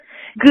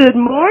Good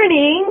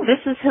morning. This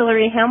is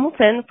Hillary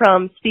Hamilton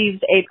from Steve's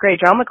 8th grade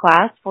drama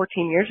class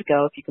 14 years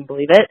ago, if you can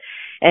believe it.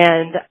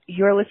 And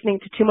you're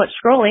listening to Too Much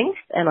Scrolling,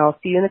 and I'll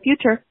see you in the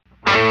future.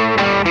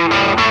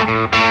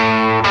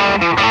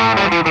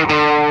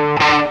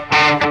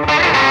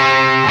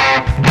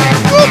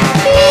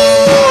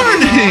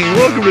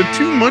 Welcome to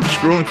Too Much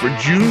Scrolling for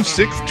June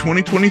 6th,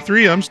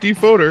 2023. I'm Steve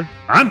Fodor.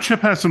 I'm Chip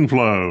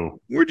Hassenflow.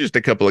 We're just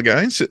a couple of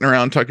guys sitting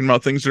around talking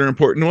about things that are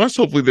important to us.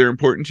 Hopefully they're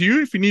important to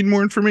you. If you need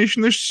more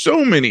information, there's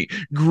so many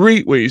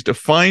great ways to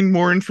find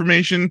more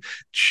information.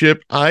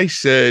 Chip, I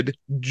said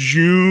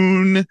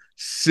June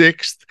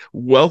 6th.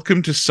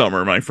 Welcome to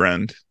summer, my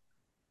friend.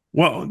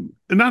 Well,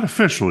 not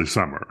officially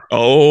summer.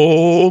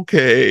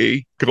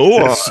 Okay,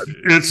 go on.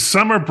 It's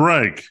summer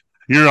break.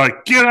 You're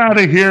like, get out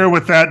of here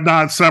with that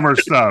non-summer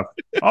stuff.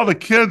 All the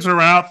kids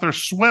are out. They're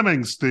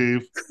swimming,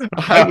 Steve.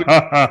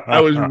 I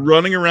was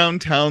running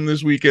around town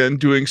this weekend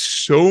doing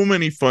so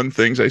many fun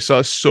things. I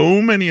saw so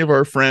many of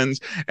our friends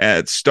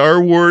at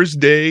Star Wars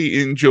Day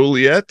in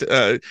Joliet.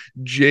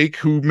 Jake,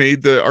 who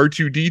made the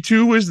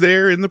R2-D2, was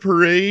there in the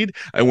parade.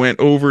 I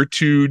went over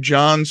to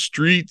John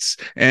Streets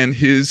and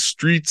his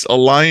Streets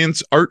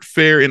Alliance Art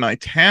Fair in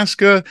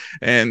Itasca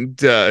and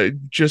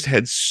just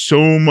had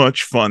so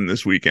much fun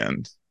this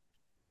weekend.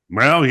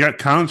 Well, we got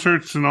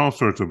concerts and all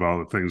sorts of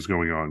other things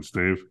going on,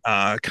 Steve.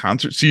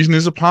 Concert season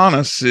is upon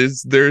us.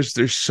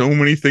 There's so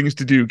many things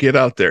to do. Get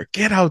out there.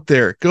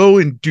 Go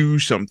and do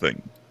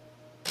something.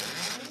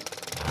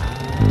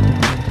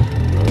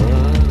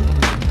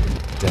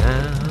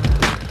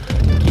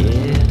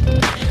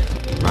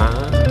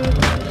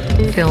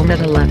 Film at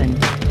 11.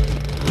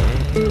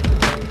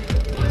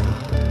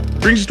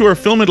 Brings us to our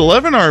film at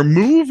 11, our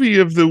movie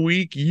of the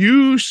week.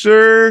 You,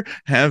 sir,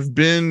 have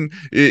been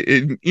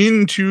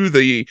into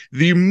the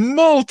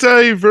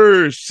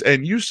multiverse,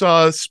 and you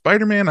saw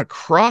Spider-Man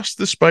Across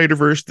the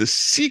Spider-Verse, the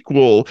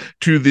sequel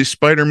to the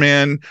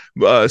Spider-Man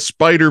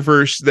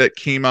Spider-Verse that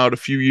came out a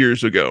few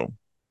years ago.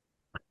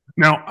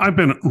 Now, I've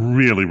been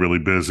really, really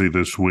busy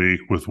this week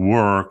with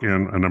work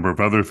and a number of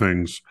other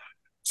things,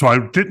 so I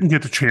didn't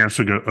get the chance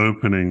to go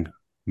opening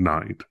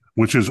night,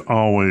 which is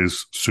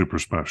always super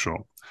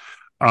special.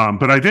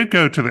 But I did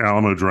go to the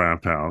Alamo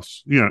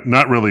Drafthouse,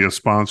 not really a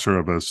sponsor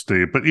of us,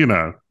 Steve, but,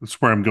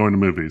 it's where I'm going to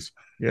movies.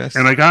 Yes.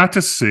 And I got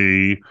to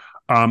see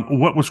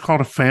what was called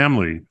a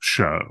family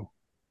show.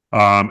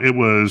 It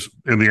was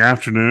in the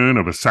afternoon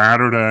of a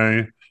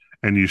Saturday,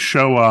 and you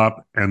show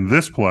up, and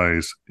this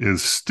place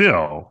is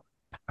still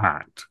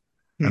packed.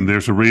 And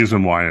there's a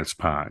reason why it's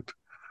packed,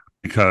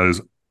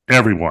 because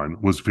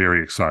everyone was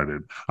very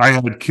excited. I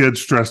had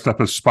kids dressed up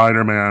as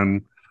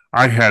Spider-Man.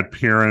 I had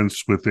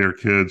parents with their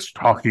kids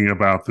talking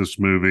about this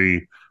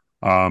movie,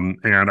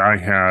 and I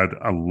had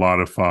a lot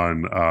of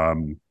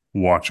fun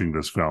watching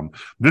this film.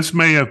 This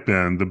may have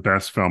been the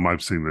best film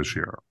I've seen this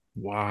year.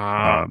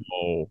 Wow.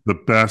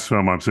 The best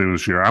film I've seen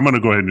this year. I'm going to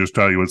go ahead and just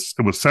tell you,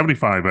 it was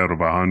 75 out of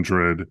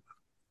 100.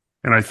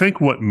 And I think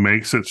what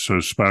makes it so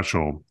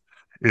special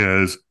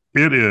is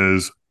it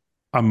is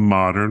a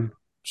modern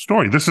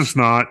story. This is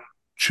not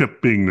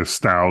Chip being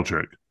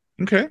nostalgic.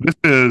 Okay. This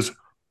is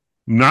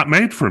not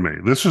made for me.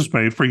 This is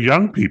made for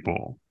young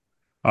people.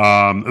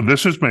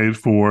 This is made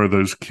for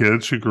those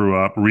kids who grew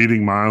up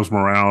reading Miles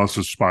Morales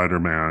as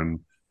Spider-Man,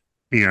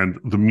 and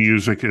the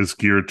music is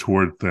geared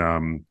toward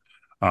them.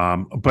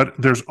 But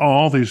there's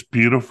all these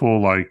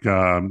beautiful,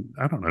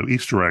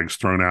 Easter eggs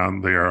thrown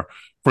out there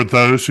for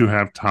those who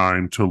have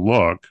time to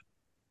look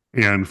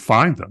and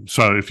find them.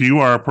 So if you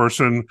are a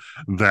person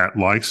that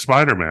likes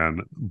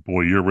Spider-Man,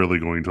 boy, you're really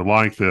going to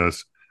like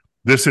this.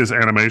 This is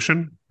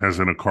animation, as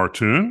in a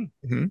cartoon.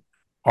 Mm-hmm.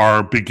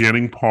 Our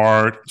beginning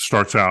part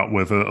starts out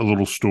with a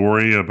little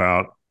story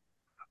about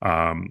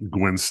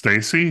Gwen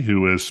Stacy,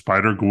 who is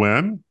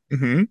Spider-Gwen,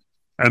 and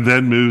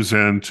then moves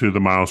into the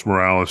Miles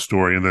Morales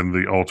story, and then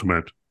the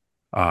ultimate,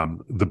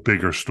 the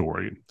bigger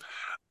story.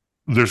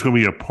 There's going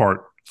to be a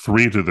part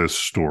 3 to this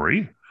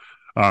story.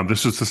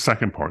 This is the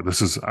second part.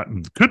 This is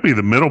could be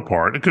the middle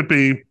part. It could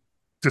be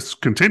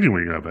just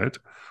continuing of it.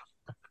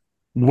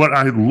 What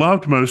I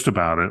loved most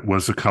about it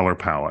was the color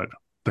palette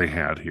they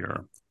had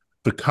here.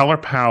 The color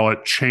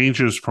palette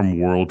changes from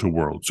world to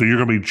world. So you're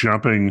going to be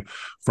jumping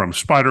from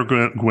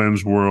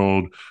Spider-Gwen's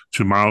world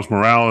to Miles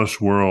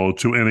Morales' world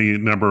to any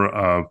number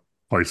of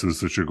places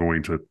that you're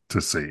going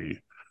to see.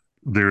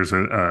 There's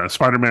a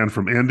Spider-Man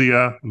from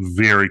India,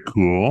 very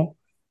cool.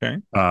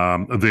 Okay.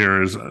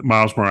 There's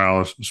Miles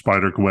Morales,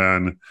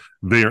 Spider-Gwen.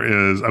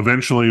 There is,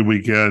 eventually we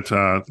get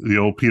the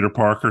old Peter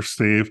Parker,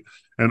 Steve.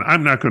 And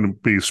I'm not going to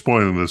be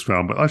spoiling this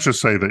film, but let's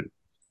just say that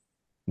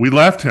we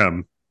left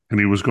him and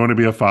he was going to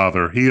be a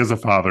father. He is a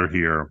father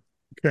here.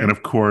 Okay. And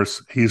of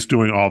course, he's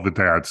doing all the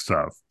dad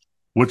stuff,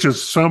 which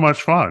is so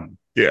much fun.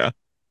 Yeah.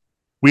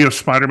 We have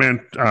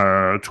Spider-Man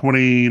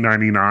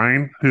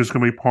 2099, who's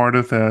going to be part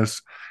of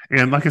this.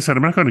 And like I said,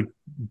 I'm not going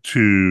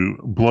to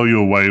blow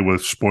you away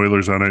with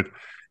spoilers on it.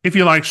 If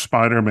you like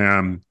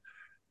Spider-Man,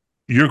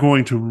 you're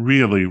going to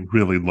really,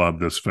 really love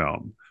this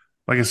film.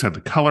 like I said,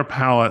 the color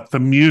palette, the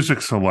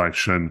music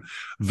selection,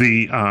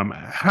 the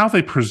how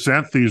they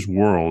present these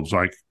worlds.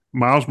 Like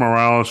Miles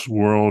Morales'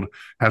 world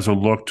has a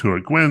look to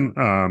it.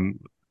 Gwen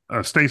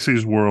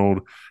Stacy's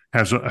world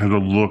has a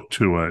look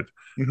to it.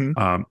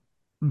 Mm-hmm.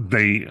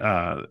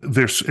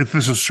 This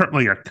is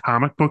certainly a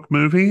comic book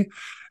movie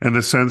in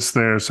the sense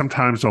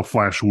sometimes they'll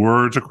flash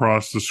words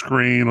across the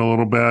screen a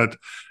little bit.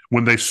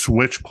 When they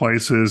switch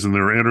places and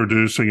they're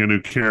introducing a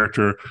new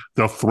character,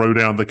 they'll throw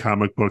down the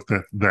comic book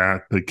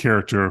that the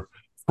character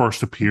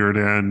first appeared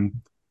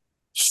in.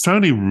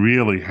 Sony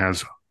really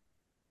has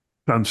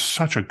done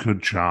such a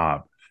good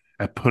job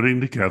at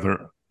putting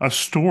together a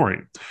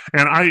story.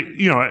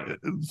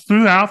 And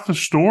throughout the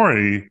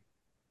story,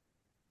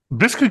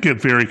 this could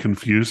get very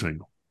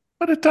confusing,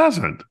 but it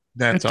doesn't.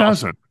 It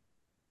doesn't.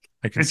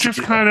 It's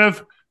just kind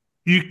of,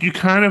 you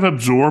kind of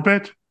absorb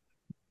it.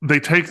 They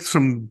take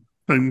some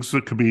things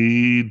that could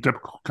be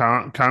difficult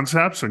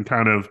concepts and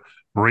kind of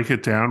break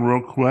it down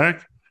real quick.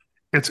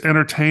 It's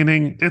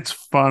entertaining. It's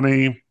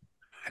funny.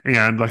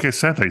 And like I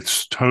said, they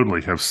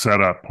totally have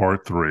set up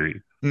part 3.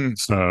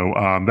 So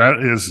that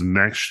is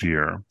next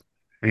year.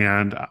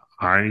 And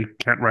I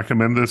can't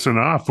recommend this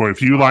enough. Or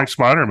if you like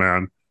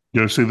Spider-Man,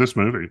 go see this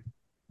movie.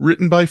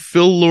 Written by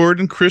Phil Lord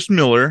and Chris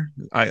Miller.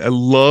 I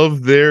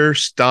love their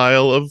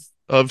style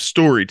of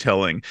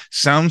storytelling.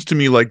 Sounds to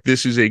me like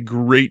this is a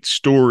great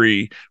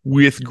story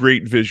with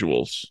great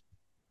visuals.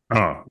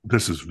 Oh,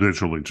 this is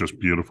visually just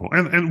beautiful.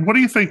 And what do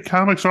you think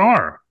comics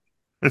are?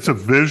 It's a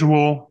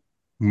visual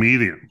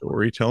medium.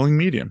 Storytelling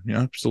medium. Yeah,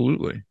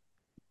 absolutely.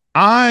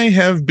 I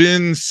have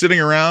been sitting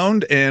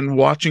around and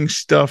watching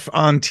stuff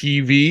on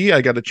TV.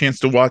 I got a chance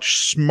to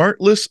watch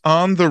Smartless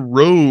on the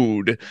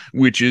Road,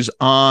 which is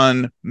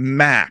on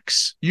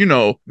Max. You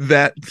know,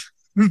 that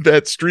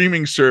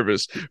streaming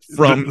service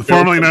from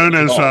formerly known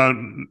as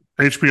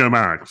HBO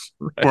Max,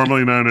 right.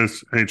 Formerly known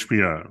as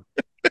HBO.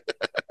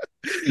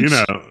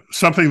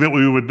 Something that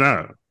we would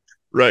know.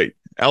 Right.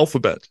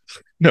 Alphabet.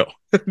 No,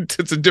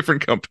 it's a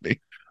different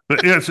company.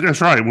 Yes, that's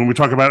right. When we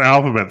talk about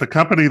Alphabet, the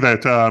company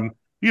that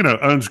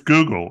owns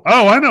Google.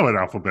 Oh, I know what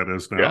Alphabet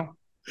is now. Yeah.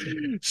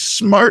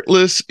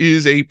 Smartless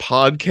is a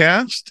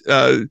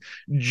podcast.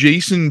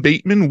 Jason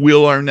Bateman,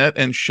 Will Arnett,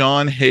 and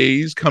Sean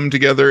Hayes come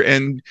together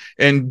and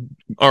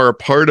are a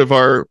part of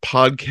our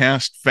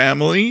podcast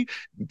family,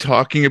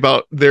 talking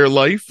about their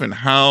life and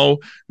how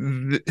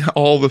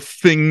all the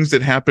things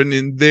that happen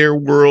in their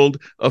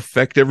world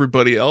affect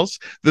everybody else.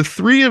 The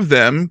 3 of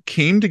them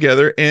came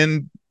together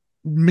and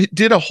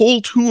did a whole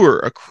tour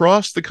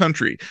across the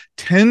country,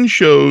 10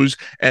 shows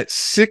at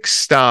 6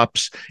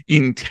 stops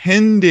in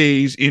 10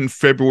 days in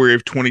February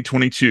of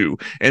 2022.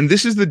 And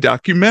this is the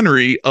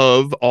documentary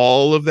of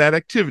all of that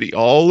activity,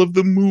 all of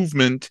the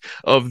movement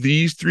of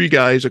these 3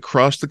 guys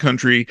across the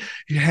country,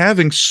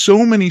 having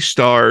so many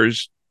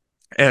stars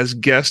as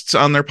guests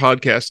on their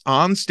podcast,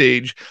 on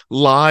stage,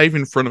 live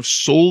in front of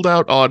sold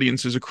out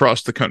audiences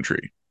across the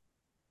country.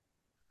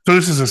 So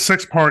this is a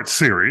 6-part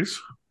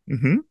series.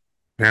 Mm-hmm.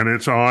 And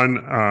it's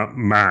on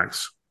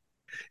Max.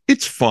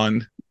 It's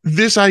fun.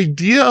 This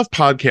idea of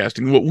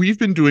podcasting, what we've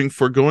been doing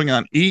for going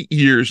on 8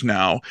 years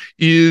now,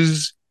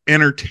 is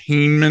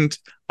entertainment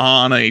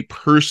on a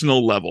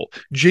personal level.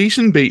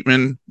 Jason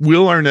Bateman,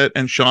 Will Arnett,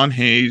 and Sean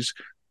Hayes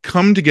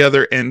come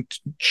together and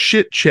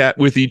chit chat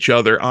with each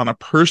other on a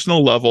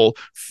personal level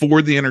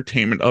for the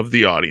entertainment of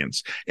the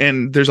audience.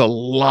 And there's a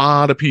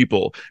lot of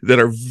people that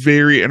are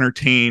very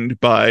entertained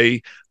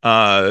by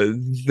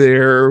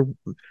their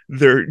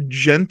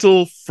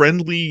gentle,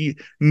 friendly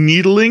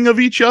needling of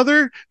each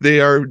other. They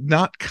are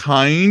not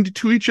kind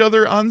to each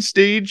other on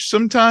stage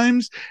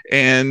sometimes,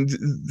 and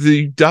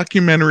the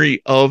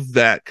documentary of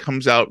that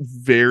comes out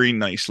very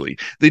nicely.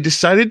 They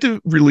decided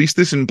to release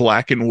this in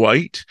black and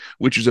white,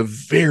 which is a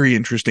very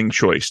interesting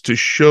choice to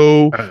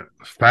show.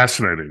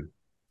 Fascinating.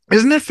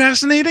 Isn't it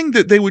fascinating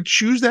that they would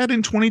choose that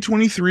in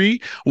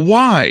 2023?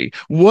 Why?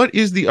 What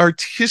is the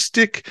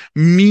artistic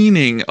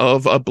meaning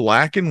of a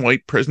black and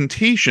white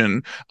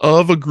presentation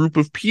of a group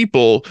of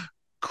people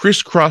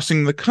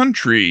crisscrossing the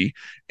country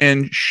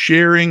and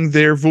sharing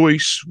their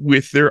voice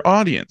with their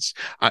audience?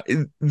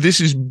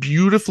 This is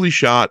beautifully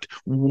shot,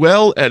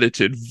 well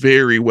edited,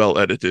 very well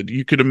edited.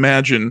 You could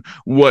imagine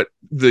what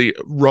the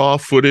raw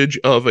footage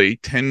of a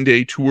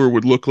 10-day tour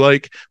would look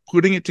like,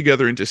 putting it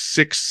together into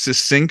 6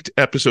 succinct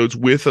episodes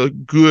with a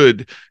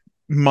good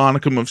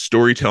monicum of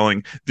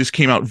storytelling. This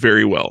came out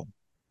very well.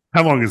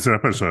 How long is the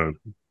episode?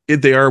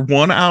 They are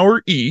 1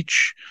 hour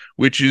each,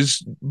 which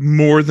is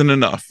more than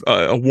enough.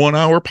 A 1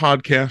 hour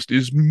podcast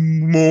is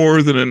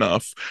more than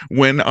enough.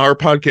 When our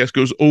podcast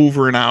goes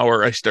over an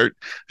hour, I start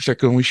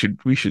going, we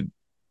should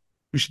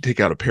take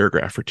out a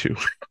paragraph or 2.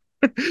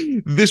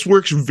 This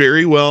works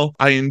very well.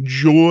 I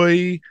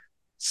enjoy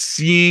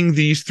seeing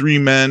these 3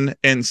 men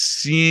and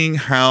seeing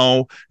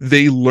how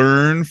they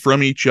learn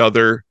from each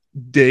other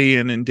day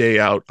in and day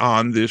out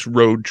on this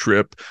road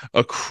trip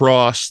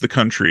across the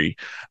country.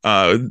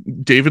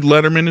 David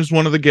Letterman is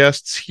one of the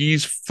guests.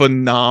 He's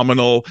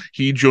phenomenal.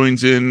 He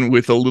joins in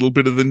with a little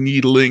bit of the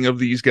needling of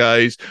these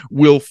guys.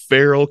 Will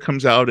Ferrell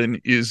comes out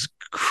and is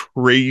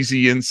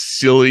crazy and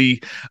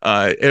silly.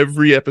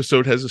 Every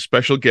episode has a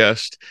special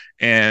guest,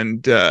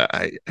 and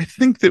I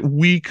think that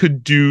we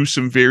could do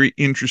some very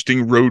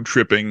interesting road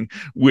tripping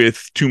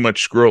with Too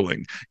Much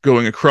Scrolling,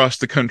 going across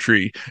the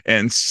country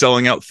and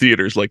selling out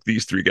theaters like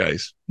these three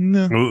guys.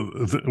 No.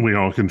 We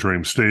all can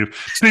dream, Steve.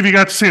 Steve, you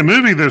got to see a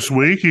movie this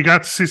week. You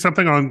got to see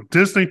something on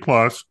Disney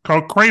Plus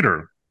called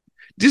Crater.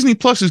 Disney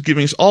Plus is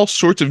giving us all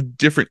sorts of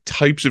different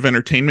types of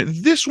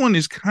entertainment. This one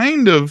is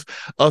kind of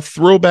a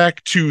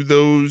throwback to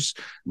those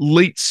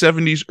late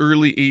 70s,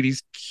 early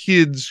 80s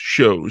kids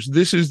shows.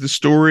 This is the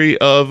story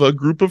of a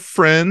group of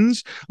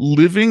friends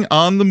living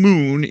on the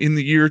moon in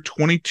the year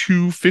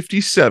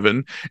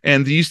 2257.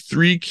 And these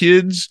three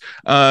kids,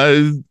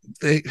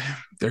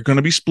 they're going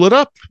to be split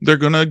up. They're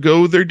going to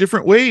go their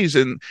different ways,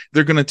 and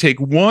they're going to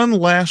take one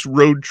last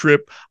road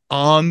trip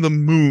on the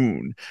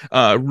moon.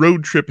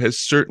 Road trip has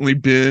certainly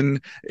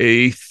been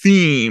a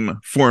theme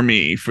for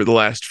me for the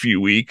last few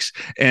weeks.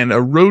 And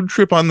a road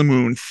trip on the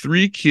moon,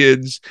 three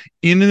kids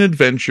in an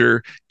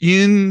adventure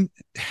in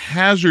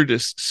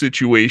hazardous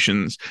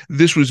situations.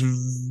 This was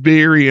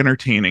very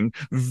entertaining,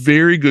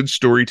 very good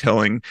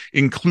storytelling,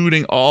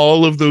 including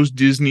all of those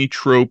Disney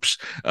tropes.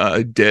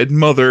 Dead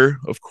mother,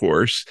 of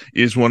course,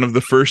 is one of the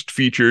first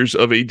features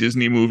of a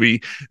Disney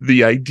movie.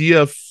 The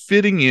idea of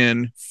fitting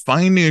in,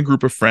 finding a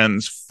group of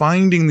friends,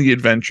 finding the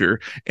adventure,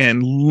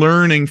 and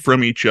learning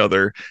from each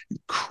other.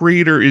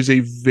 Crater is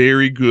a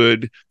very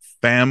good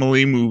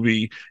family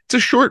movie. It's a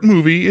short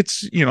movie.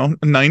 It's, a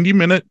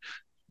 90-minute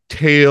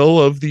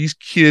tale of these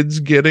kids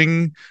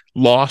getting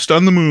lost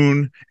on the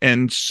moon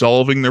and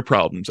solving their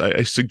problems.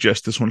 I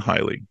suggest this one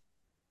highly.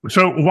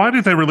 So why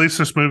did they release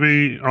this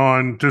movie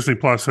on Disney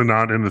Plus and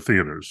not in the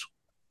theaters?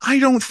 I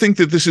don't think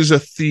that this is a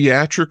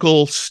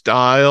theatrical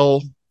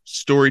style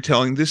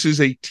storytelling. This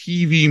is a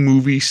TV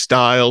movie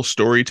style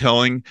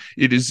storytelling.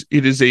 It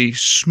is a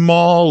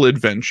small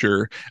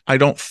adventure. I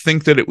don't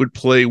think that it would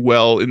play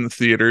well in the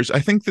theaters. I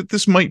think that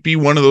this might be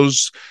one of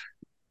those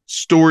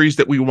stories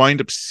that we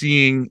wind up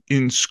seeing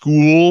in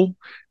school,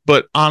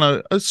 but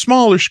on a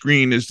smaller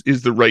screen is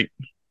the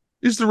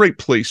right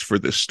place for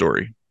this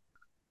story.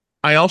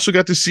 I also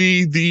got to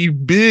see the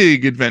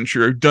big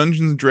adventure of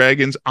Dungeons &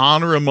 Dragons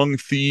Honor Among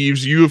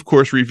Thieves. You, of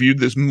course, reviewed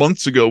this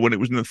months ago when it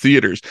was in the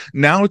theaters.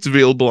 Now it's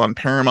available on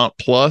Paramount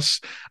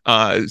Plus.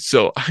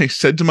 So I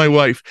said to my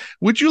wife,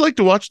 would you like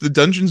to watch the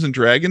Dungeons &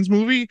 Dragons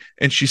movie?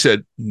 And she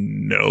said,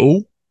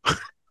 no.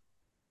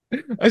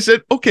 I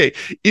said, okay,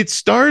 it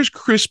stars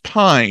Chris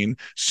Pine.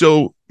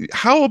 So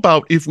how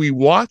about if we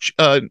watch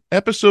an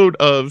episode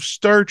of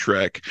Star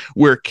Trek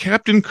where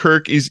Captain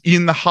Kirk is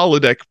in the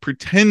holodeck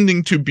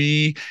pretending to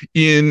be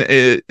in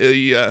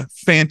a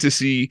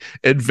fantasy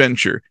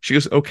adventure? She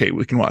goes, okay,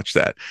 we can watch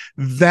that.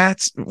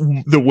 That's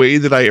the way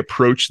that I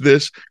approach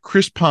this.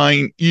 Chris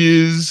Pine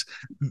is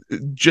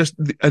just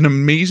an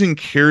amazing,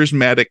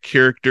 charismatic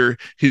character.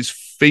 His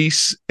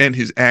face and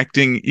his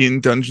acting in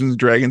Dungeons &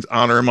 Dragons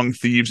Honor Among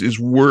Thieves is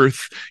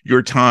worth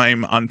your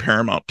time on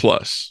Paramount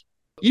Plus.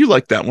 You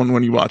liked that one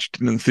when you watched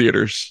it in the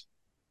theaters.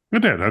 I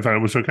did. I thought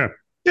it was okay.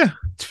 Yeah,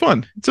 it's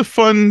fun. It's a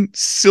fun,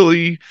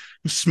 silly,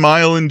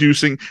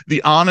 smile-inducing.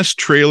 The honest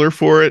trailer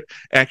for it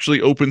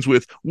actually opens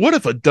with, what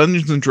if a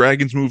Dungeons &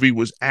 Dragons movie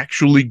was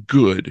actually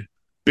good?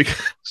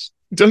 Because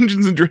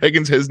Dungeons &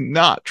 Dragons has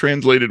not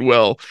translated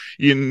well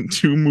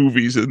into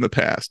movies in the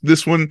past.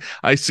 This one,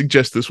 I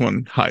suggest this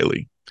one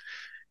highly.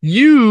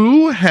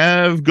 You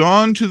have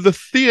gone to the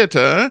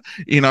theater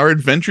in our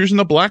Adventures in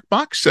a Black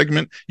Box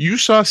segment. You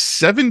saw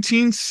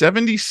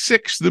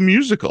 1776, the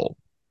musical.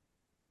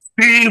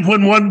 Steve,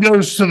 when one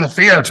goes to the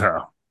theater,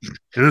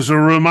 it is a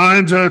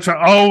reminder to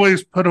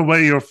always put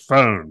away your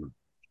phone.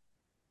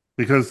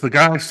 Because the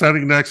guy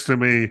sitting next to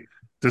me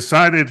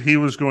decided he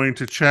was going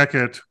to check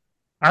it,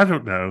 I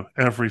don't know,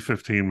 every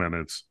 15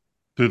 minutes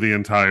through the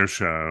entire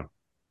show.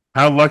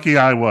 How lucky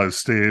I was,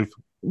 Steve.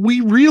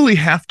 We really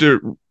have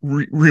to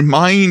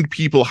remind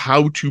people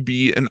how to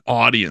be an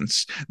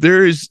audience.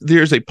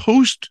 There's a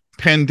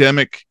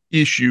post-pandemic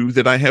issue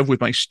that I have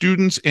with my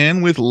students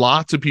and with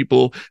lots of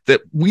people, that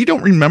we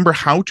don't remember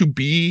how to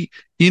be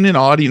in an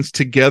audience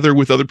together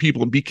with other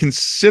people and be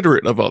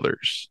considerate of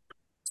others.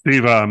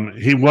 Steve,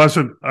 he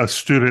wasn't a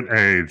student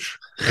age,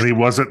 and he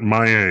wasn't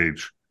my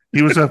age.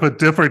 He was of a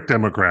different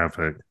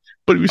demographic,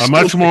 but he was a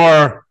much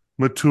more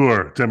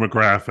mature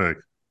demographic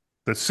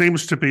that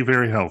seems to be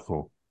very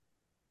helpful.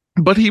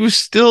 But he was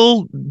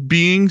still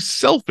being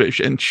selfish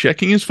and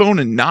checking his phone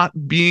and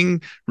not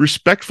being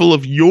respectful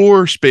of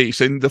your space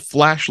and the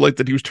flashlight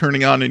that he was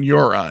turning on in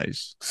your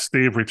eyes.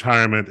 Steve,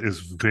 retirement is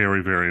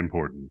very, very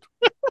important.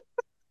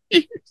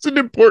 He's an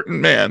important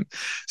man.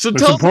 So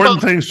there's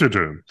important things to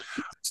do.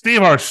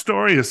 Steve, our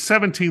story is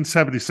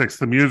 1776,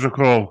 the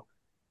musical.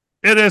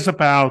 It is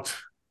about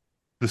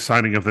the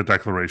signing of the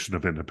Declaration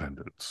of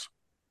Independence.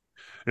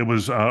 It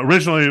was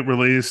originally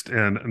released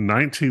in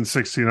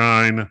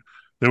 1969.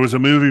 There was a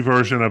movie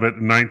version of it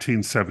in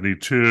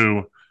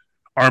 1972.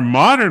 Our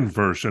modern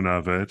version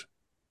of it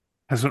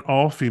has an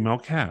all-female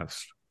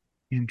cast.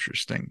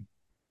 Interesting.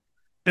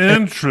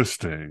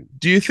 Interesting.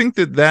 Do you think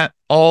that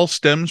all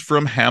stems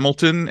from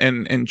Hamilton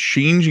and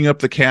changing up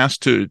the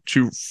cast to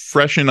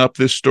freshen up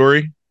this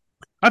story?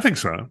 I think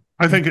so.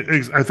 I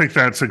think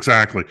that's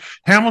exactly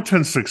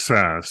Hamilton's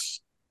success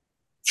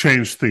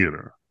changed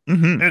theater.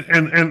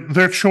 And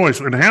their choice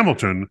in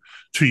Hamilton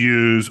to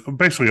use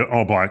basically an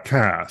all-black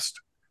cast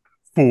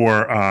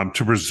for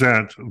to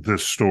present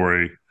this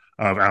story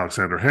of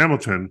Alexander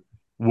Hamilton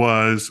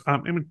was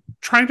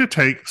trying to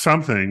take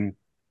something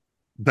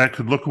that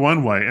could look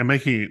one way and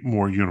making it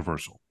more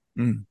universal.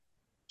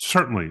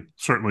 Certainly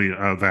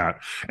that.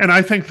 And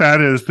I think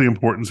that is the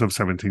importance of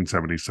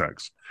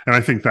 1776. And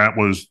I think that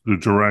was the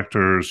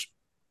director's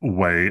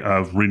way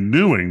of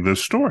renewing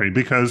this story,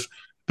 because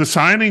the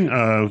signing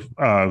of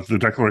the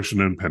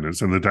Declaration of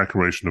Independence and the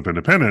Declaration of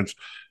Independence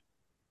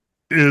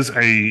is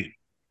a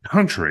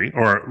country,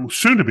 or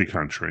soon-to-be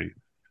country,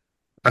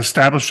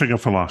 establishing a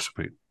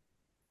philosophy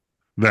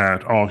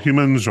that all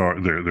humans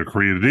they're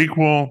created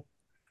equal,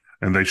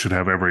 and they should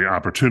have every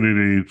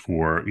opportunity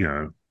for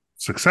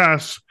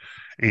success.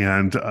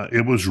 And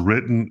it was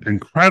written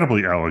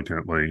incredibly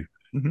elegantly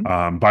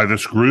by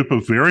this group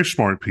of very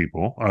smart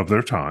people of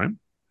their time.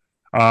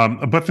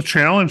 But the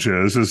challenge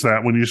is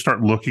that when you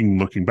start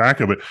looking back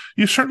of it,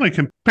 you certainly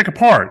can pick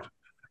apart.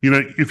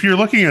 If you're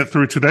looking at it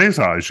through today's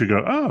eyes, you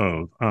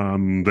go,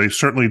 they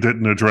certainly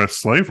didn't address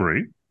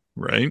slavery.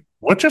 Right.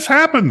 What just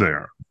happened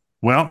there?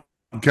 Well,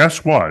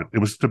 guess what? It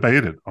was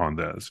debated on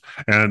this.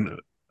 And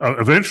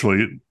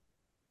eventually,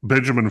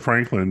 Benjamin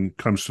Franklin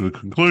comes to the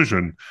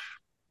conclusion,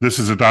 this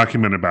is a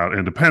document about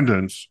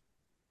independence.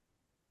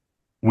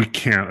 We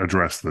can't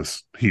address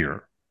this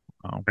here.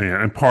 Wow.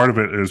 And part of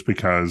it is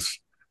because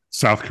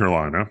South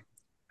Carolina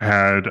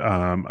had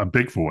a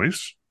big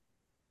voice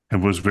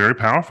and was very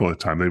powerful at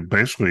the time. They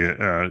basically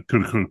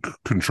could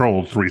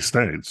control 3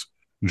 states,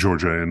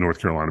 Georgia and North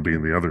Carolina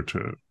being the other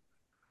 2.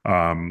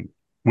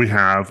 We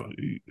have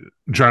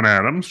John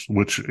Adams,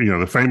 which,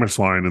 the famous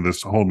line in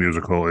this whole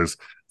musical is,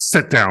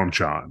 "Sit down,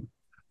 John."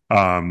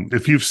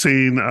 If you've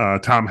seen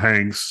Tom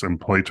Hanks and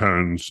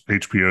Playtone's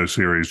HBO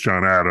series,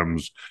 John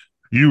Adams,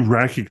 you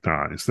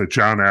recognize that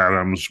John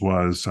Adams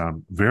was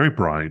very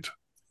bright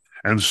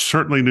and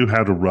certainly knew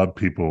how to rub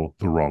people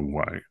the wrong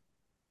way.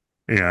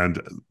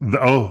 And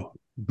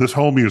this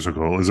whole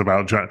musical is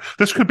about John.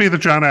 This could be the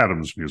John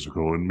Adams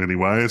musical in many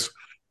ways,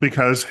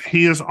 because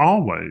he is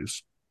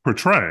always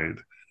portrayed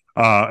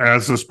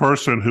as this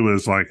person who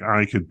is like,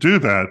 I could do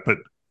that, but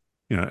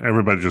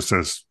everybody just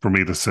says for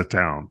me to sit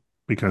down,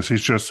 because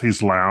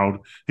he's loud,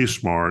 he's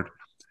smart,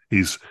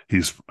 he's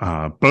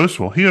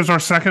boastful. He is our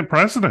second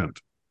president.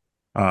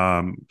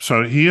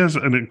 So he is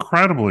an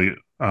incredible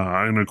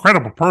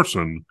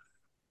person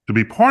to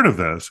be part of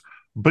this.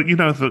 But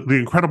the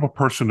incredible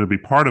person to be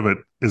part of it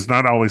is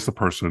not always the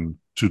person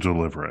to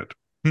deliver it.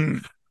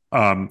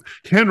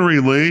 Henry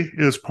Lee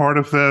is part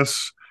of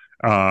this.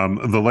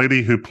 The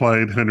lady who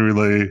played Henry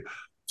Lee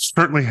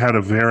certainly had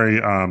a very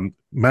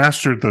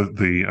mastered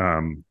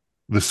the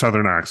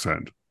Southern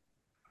accent.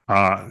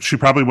 She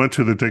probably went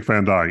to the Dick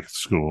Van Dyke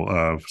School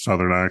of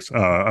Southern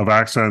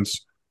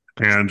accents,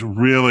 and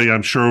really,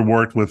 I'm sure,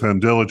 worked with him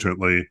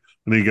diligently.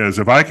 And he goes,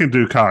 "If I can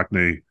do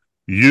Cockney,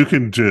 you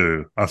can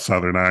do a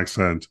Southern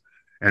accent."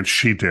 And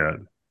she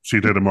did. She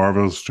did a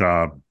marvelous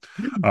job.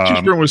 She's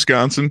from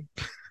Wisconsin.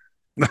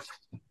 No,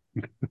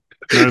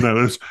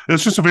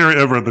 it's just a very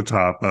over the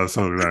top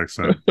Southern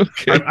accent.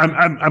 Okay.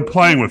 I'm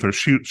playing with her.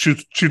 She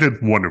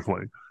did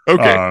wonderfully.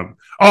 Okay.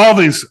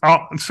 In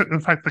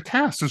fact, the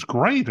cast is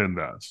great in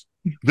this.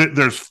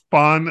 There's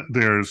fun.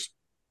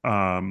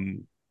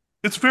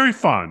 It's very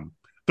fun.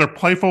 They're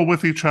playful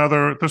with each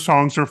other. The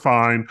songs are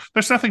fine.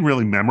 There's nothing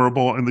really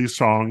memorable in these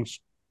songs.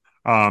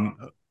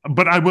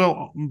 But I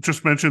will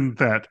just mention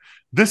that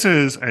this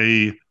is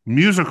a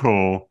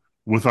musical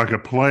with like a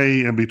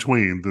play in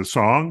between the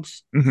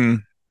songs,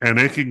 and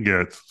it can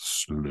get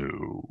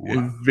slow.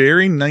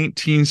 Very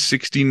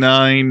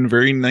 1969,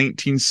 very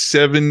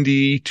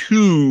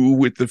 1972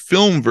 with the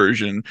film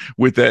version,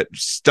 with that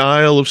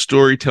style of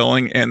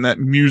storytelling and that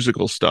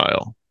musical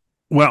style.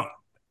 Well,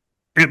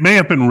 it may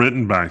have been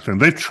written back then.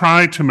 They've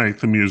tried to make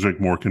the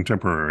music more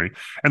contemporary,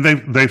 and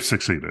they've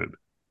succeeded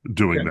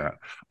doing that.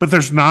 But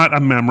there's not a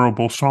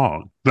memorable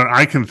song that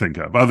I can think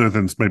of other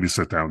than maybe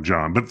Sit Down,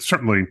 John. But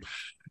certainly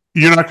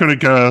you're not going to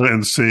go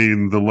and see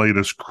the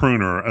latest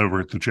crooner over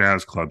at the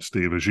jazz club,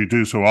 Steve, as you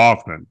do so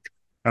often.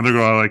 And they're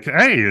going like,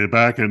 hey,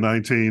 back in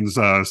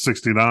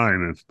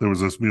 1969, there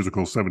was this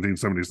musical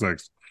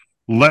 1776.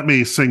 Let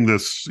me sing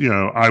this,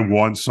 I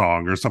Want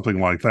song or something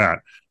like that.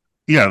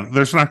 Yeah,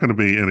 there's not going to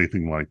be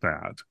anything like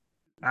that.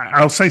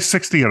 I'll say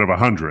 60 out of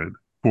 100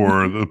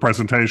 for the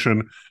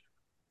presentation.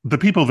 The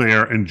people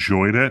there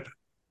enjoyed it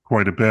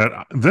quite a bit.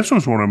 This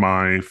was one of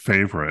my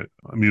favorite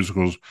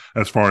musicals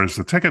as far as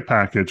the ticket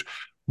package,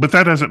 but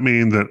that doesn't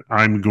mean that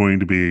I'm going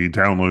to be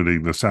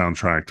downloading the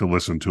soundtrack to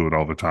listen to it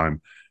all the time.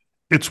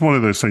 It's one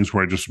of those things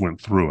where I just went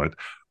through it.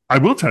 I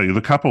will tell you, the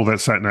couple that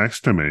sat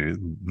next to me,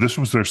 this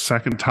was their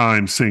second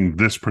time seeing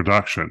this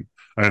production,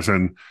 as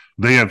in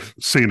they have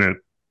seen it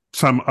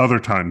some other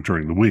time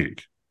during the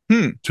week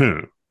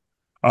too.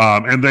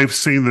 And they've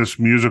seen this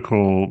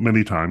musical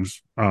many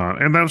times.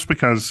 And that's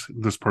because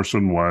this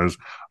person was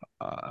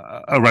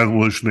a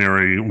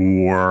Revolutionary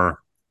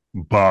War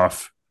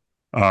buff,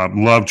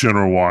 loved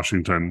General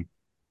Washington,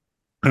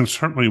 and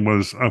certainly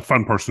was a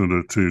fun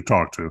person to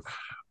talk to.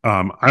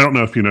 I don't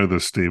know if you know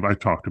this, Steve. I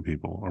talk to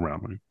people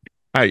around me.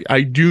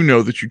 I do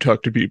know that you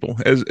talk to people.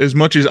 As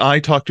much as I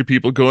talk to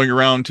people going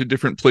around to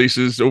different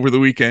places over the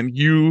weekend,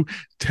 you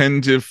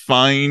tend to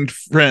find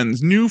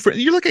friends, new friends.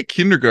 You're like a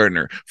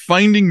kindergartner,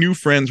 finding new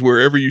friends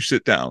wherever you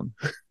sit down.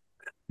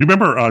 You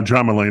remember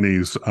John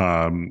Mulaney's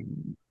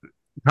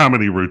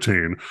comedy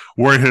routine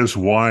where his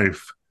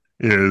wife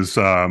is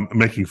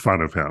making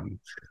fun of him.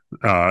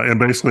 And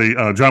basically,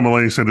 John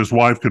Mulaney said his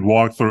wife could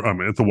walk through,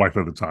 the wife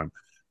at the time,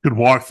 could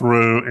walk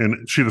through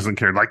and she doesn't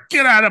care, like,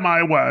 get out of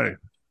my way.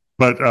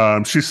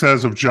 But she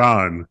says of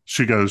John,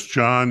 she goes,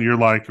 John, you're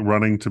like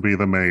running to be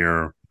the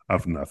mayor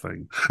of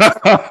nothing.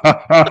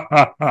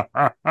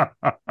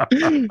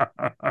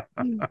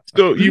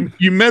 So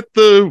you met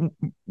the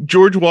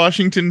George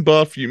Washington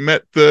buff, you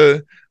met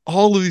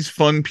all of these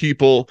fun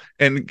people,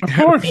 and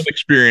had a fun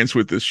experience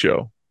with this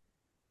show.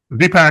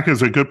 DPAC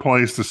is a good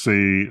place to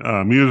see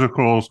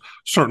musicals.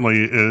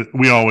 Certainly,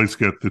 we always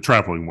get the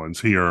traveling ones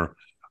here.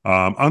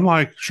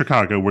 Unlike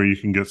Chicago, where you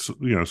can get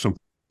some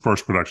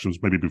first productions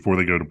maybe before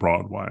they go to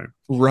Broadway.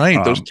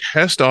 Right, those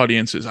test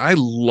audiences. I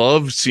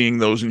love seeing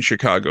those in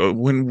Chicago.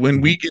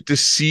 When we get to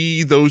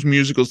see those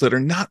musicals that are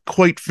not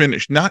quite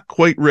finished, not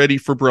quite ready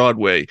for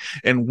Broadway,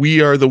 and we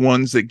are the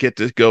ones that get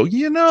to go,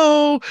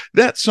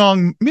 that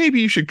song, maybe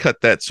you should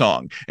cut that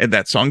song. And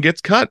that song gets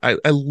cut. I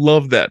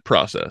love that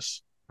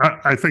process.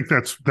 I think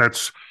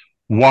that's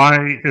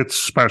why it's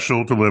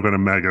special to live in a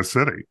mega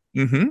city.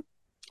 Mm-hmm.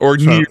 Or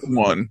near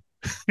one.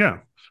 Yeah.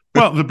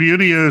 Well, the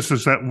beauty is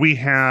that we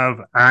have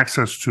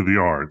access to the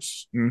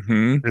arts.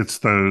 Mm-hmm. It's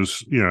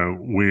those,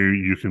 where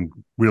you can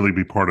really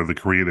be part of the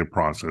creative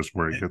process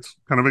where it gets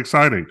kind of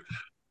exciting.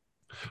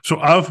 So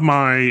of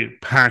my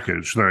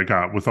package that I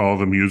got with all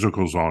the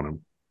musicals on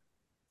them,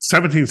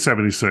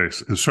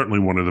 1776 is certainly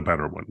one of the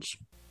better ones.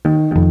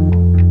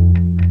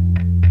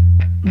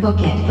 Book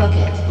it, book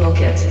it, book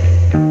it.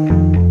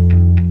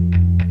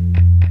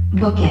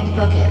 Book it,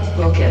 book it,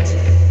 book it.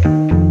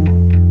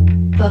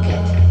 Book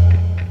it.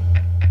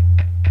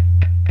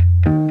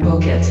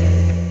 Book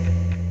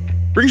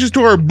it. Brings us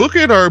to our book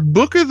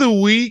of the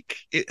week.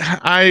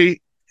 I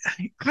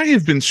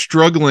have been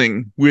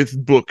struggling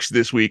with books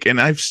this week, and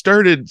I've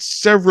started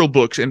several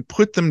books and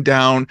put them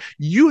down.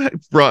 You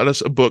have brought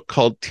us a book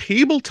called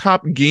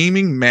Tabletop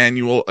Gaming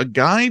Manual, a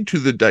guide to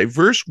the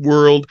diverse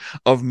world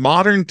of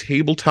modern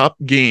tabletop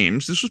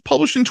games. This was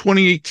published in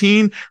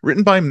 2018,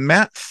 written by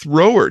Matt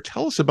Thrower.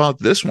 Tell us about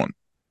this one.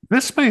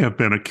 This may have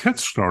been a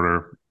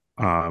Kickstarter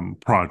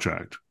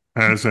project.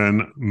 As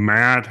in,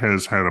 Matt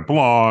has had a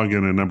blog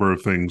and a number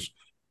of things,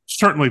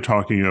 certainly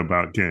talking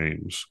about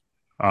games.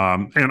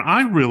 And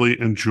I really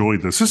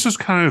enjoyed this. This is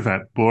kind of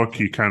that book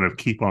you kind of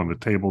keep on the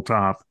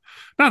tabletop.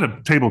 Not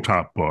a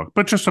tabletop book,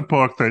 but just a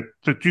book that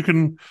you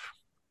can,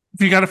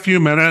 if you got a few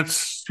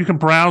minutes, you can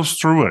browse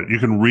through it. You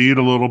can read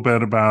a little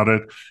bit about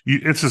it.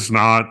 It's just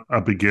not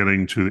a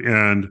beginning to the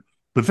end,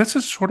 but this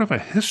is sort of a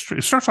history.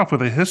 It starts off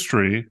with a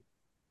history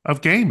of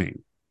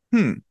gaming.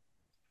 And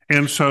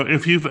so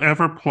if you've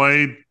ever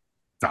played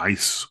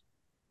dice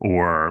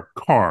or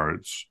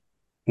cards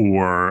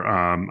or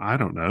I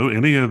don't know,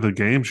 any of the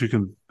games you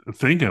can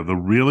think of, the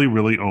really,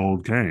 really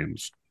old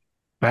games.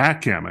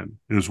 Backgammon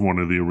is one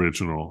of the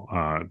original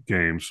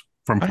games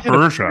from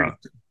Persia.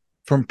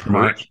 From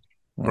Persia?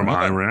 From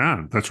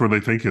Iran. That's where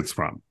they think it's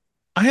from.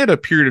 I had a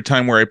period of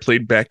time where I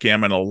played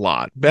backgammon a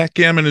lot.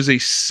 Backgammon is a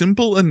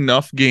simple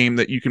enough game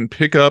that you can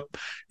pick up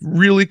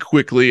really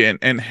quickly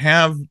and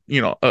have,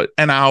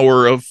 an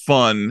hour of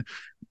fun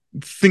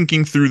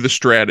thinking through the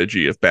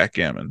strategy of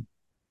backgammon.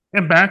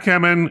 And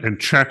backgammon and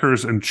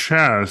checkers and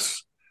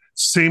chess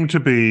seem to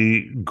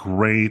be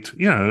great,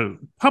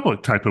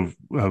 public type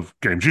of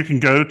games. You can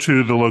go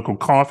to the local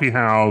coffee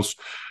house,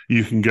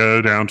 you can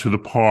go down to the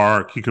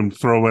park, you can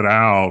throw it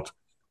out.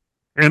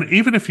 And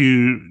even if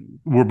you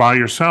were by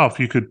yourself,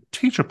 you could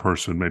teach a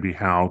person maybe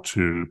how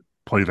to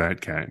play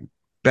that game.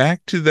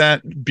 Back to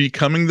that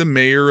becoming the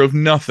mayor of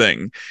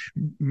nothing,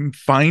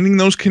 finding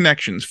those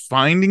connections,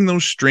 finding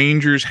those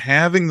strangers,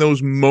 having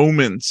those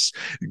moments.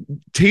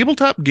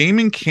 Tabletop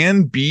gaming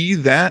can be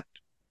that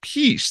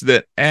piece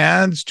that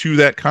adds to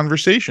that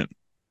conversation.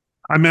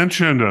 I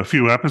mentioned a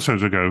few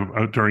episodes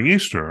ago during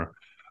Easter,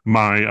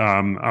 my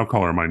I'll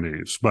call her my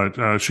niece,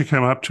 but she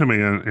came up to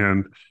me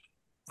and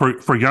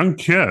for young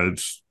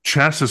kids,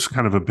 chess is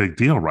kind of a big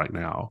deal right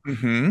now.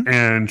 Mm-hmm.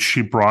 And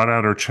she brought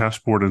out her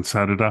chessboard and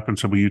set it up and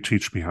said, will you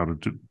teach me how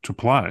to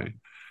play?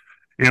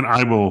 And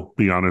I will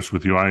be honest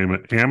with you, I am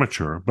an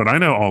amateur, but I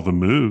know all the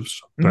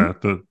moves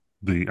that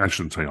I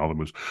shouldn't say all the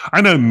moves. I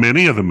know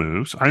many of the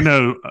moves. I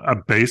know a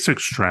basic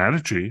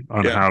strategy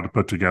on how to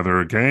put together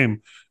a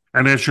game.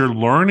 And as you're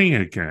learning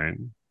a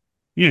game,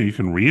 you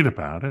can read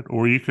about it,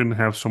 or you can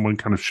have someone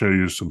kind of show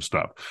you some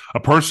stuff.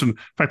 In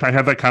fact, I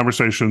had that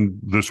conversation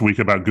this week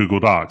about Google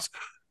Docs.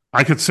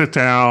 I could sit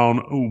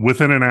down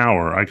within an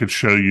hour. I could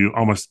show you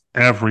almost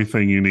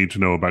everything you need to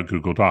know about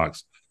Google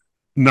Docs.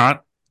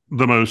 Not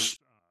the most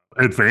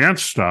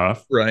advanced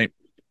stuff, right?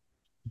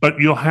 But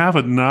you'll have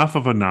enough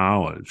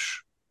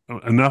knowledge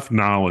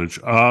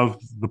of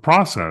the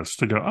process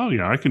to go, oh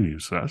yeah, I can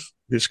use this.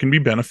 This can be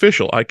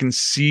beneficial. I can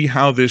see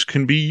how this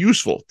can be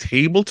useful.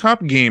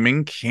 Tabletop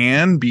gaming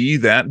can be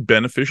that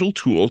beneficial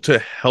tool to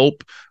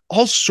help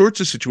all sorts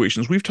of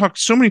situations. We've talked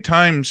so many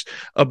times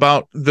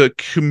about the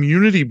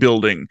community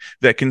building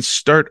that can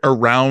start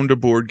around a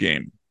board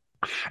game.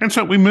 And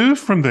so we move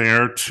from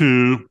there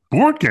to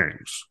board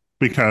games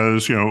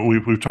because,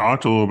 we've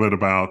talked a little bit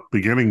about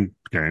beginning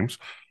games,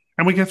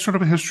 and we get sort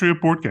of a history of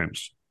board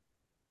games.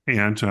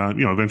 And,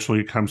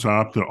 eventually it comes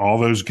up to all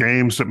those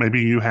games that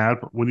maybe you had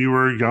when you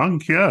were a young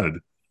kid.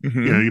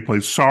 Mm-hmm. You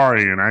played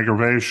Sorry and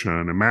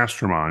Aggravation and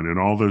Mastermind and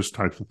all those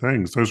types of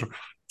things. Those are,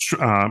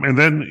 and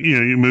then,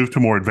 you move to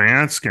more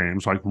advanced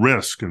games like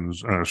Risk and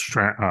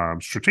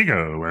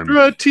Stratego. And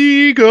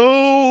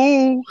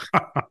Stratego!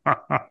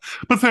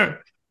 But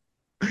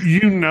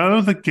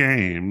the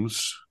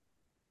games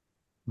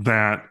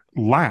that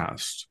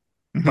last.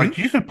 Mm-hmm. Like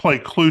you could play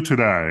Clue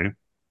today,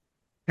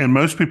 and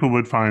most people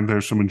would find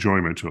there's some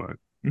enjoyment to it.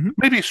 Mm-hmm.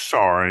 Maybe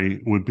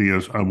Sorry would be a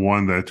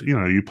one that,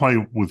 you play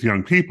with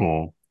young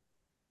people.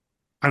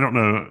 I don't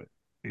know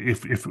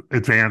if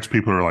advanced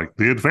people are like,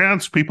 the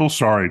Advanced People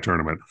Sorry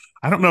tournament.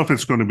 I don't know if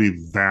it's going to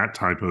be that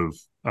type of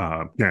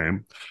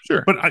game.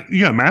 Sure. But,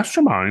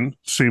 Mastermind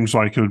seems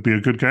like it would be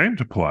a good game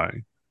to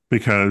play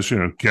because,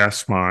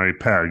 guess my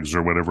pegs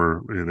or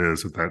whatever it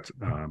is at that.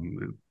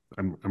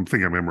 I'm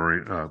thinking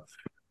I'm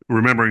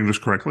remembering this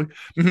correctly.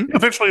 Mm-hmm.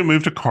 Eventually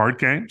move to card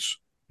games.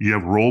 You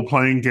have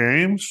role-playing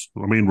games.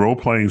 I mean,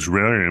 role-playing is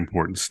really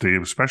important,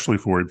 Steve, especially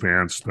for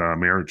advanced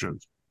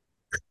marriages.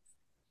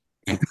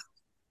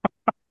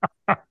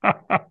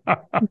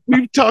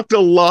 We've talked a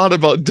lot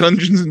about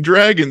Dungeons and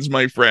Dragons,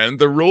 my friend.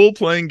 The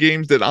role-playing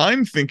games that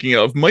I'm thinking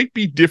of might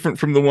be different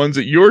from the ones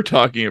that you're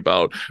talking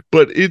about,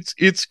 but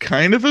it's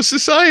kind of a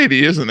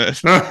society, isn't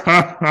it?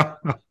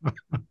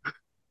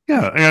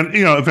 Yeah, and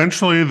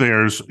eventually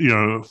there's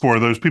for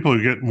those people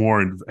who get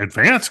more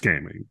advanced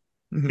gaming,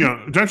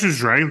 mm-hmm. Dungeons and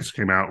Dragons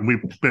came out, and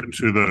we've been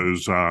to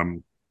those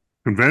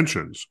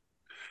conventions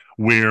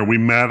where we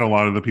met a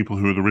lot of the people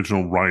who are the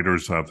original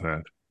writers of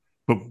that.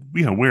 But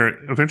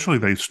where eventually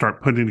they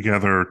start putting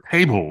together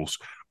tables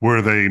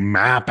where they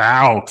map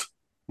out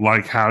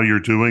like how you're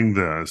doing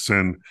this,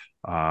 and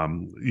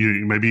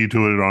maybe you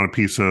do it on a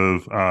piece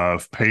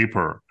of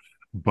paper,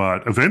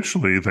 but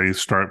eventually they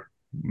start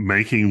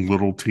making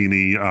little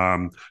teeny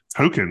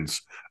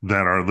tokens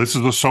that are, this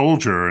is a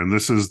soldier and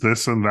this is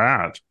this and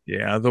that.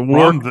 Yeah, the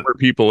Warhammer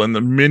people and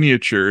the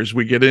miniatures,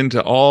 we get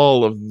into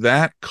all of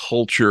that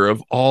culture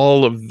of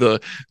all of the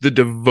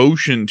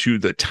devotion to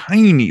the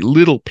tiny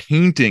little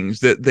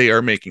paintings that they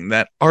are making,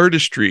 that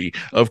artistry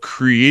of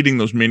creating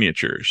those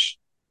miniatures.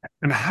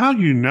 And how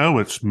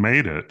it's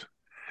made it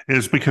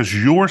is because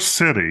your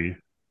city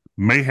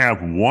may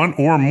have one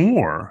or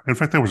more. In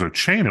fact, there was a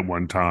chain at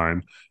one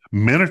time,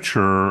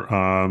 miniature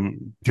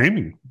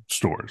gaming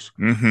stores.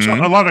 Mm-hmm. So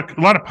a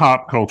lot of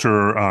pop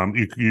culture,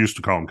 you used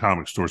to call them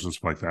comic stores and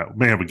stuff like that,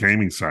 may have a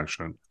gaming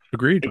section.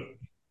 Agreed.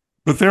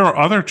 But there are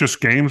other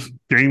just game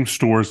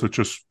stores that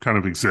just kind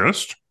of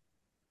exist.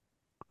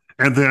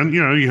 And then,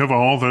 you have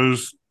all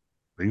those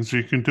things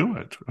you can do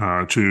it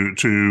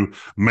to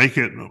make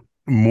it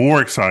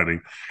more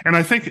exciting. And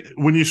I think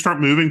when you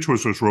start moving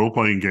towards those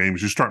role-playing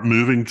games, you start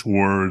moving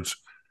towards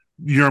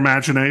your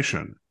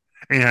imagination.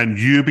 And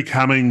you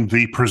becoming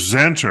the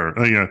presenter,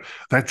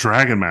 that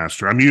Dragon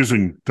Master. I'm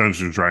using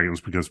Dungeons and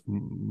Dragons because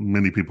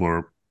many people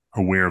are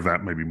aware of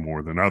that, maybe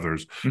more than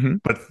others. Mm-hmm.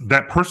 But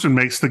that person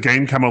makes the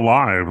game come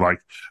alive. Like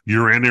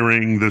you're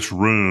entering this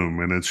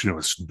room, and it's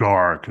it's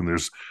dark, and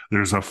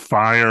there's a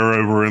fire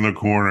over in the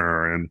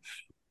corner, and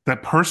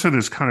that person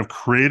is kind of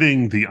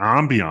creating the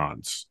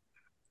ambiance.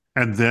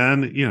 And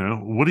then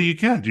what do you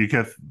get? You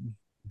get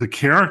the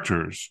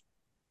characters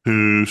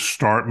who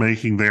start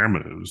making their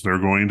moves. They're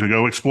going to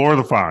go explore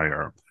the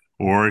fire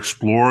or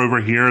explore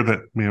over here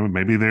that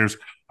maybe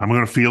I'm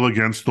going to feel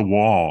against the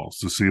walls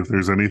to see if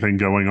there's anything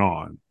going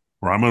on,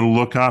 or I'm going to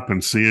look up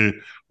and see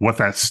what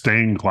that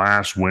stained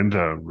glass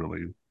window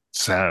really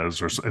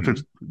says, or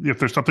if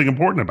there's something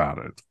important about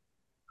it.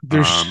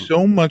 There's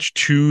so much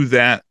to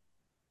that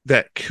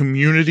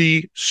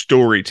community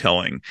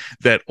storytelling,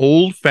 that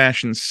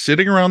old-fashioned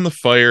sitting around the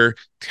fire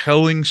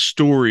telling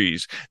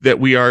stories, that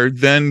we are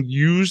then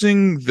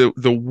using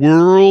the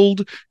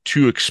world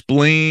to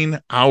explain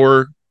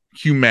our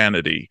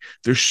humanity.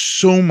 There's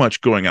so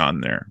much going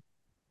on there.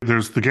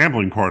 There's the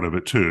gambling part of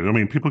it too. I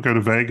mean, people go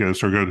to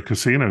Vegas or go to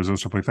casinos and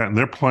stuff like that, and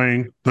they're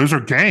playing, those are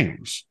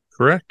games.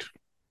 Correct.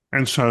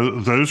 And so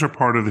those are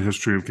part of the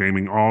history of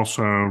gaming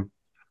also.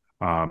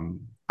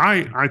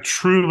 I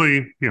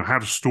truly, how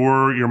to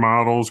store your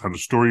models, how to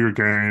store your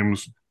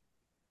games,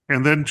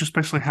 and then just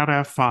basically how to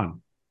have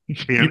fun.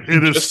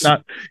 And just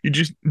not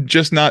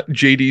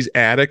JD's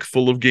attic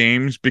full of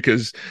games,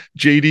 because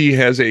JD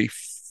has a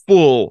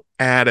full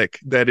attic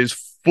that is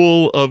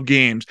full of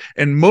games,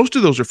 and most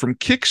of those are from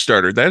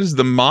Kickstarter. That is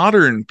the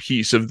modern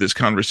piece of this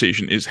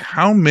conversation, is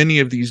how many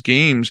of these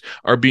games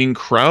are being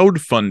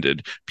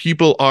crowdfunded.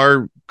 People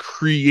are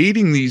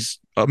creating these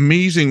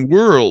amazing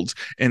worlds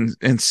and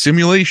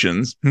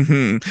simulations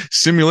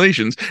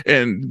simulations,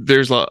 and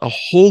there's a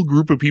whole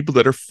group of people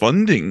that are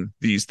funding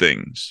these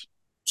things.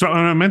 So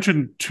I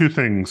mentioned two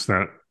things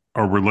that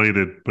are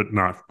related but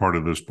not part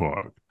of this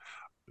book.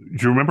 Do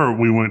you remember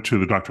we went to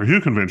the Doctor Who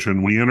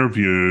convention? We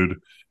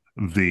interviewed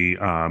the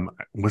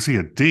was he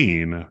a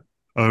dean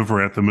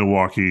over at the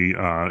Milwaukee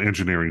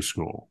Engineering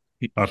School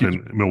up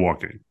in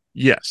Milwaukee?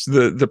 Yes,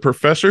 the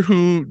professor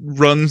who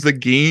runs the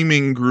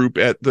gaming group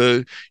at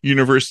the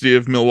University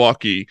of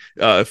Milwaukee,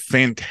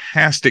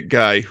 fantastic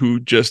guy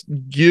who just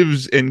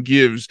gives and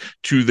gives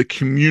to the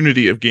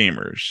community of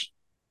gamers.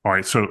 All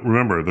right, so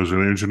remember, those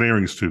are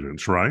engineering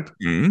students, right?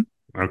 Mm-hmm.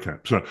 Okay,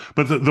 so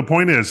but the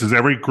point is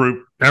every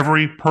group,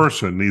 every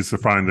person needs to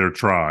find their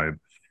tribe,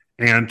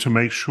 and to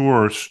make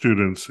sure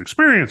students'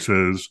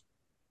 experiences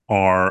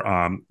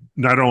are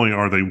not only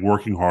are they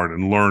working hard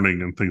and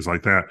learning and things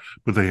like that,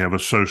 but they have a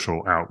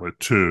social outlet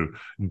too.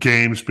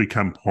 Games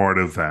become part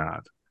of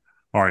that.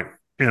 All right,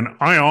 and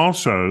I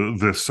also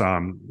this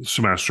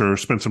semester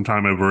spent some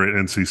time over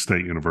at NC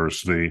State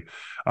University,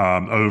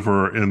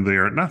 over in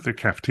their, not their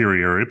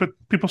cafeteria area, but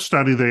people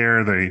study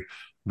there.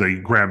 They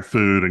grab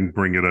food and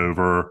bring it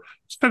over.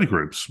 Study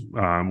groups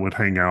would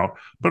hang out,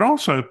 but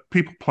also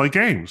people play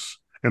games.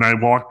 And I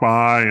walked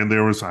by and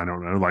there was, I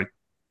don't know, like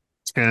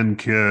 10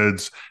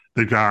 kids.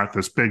 They've got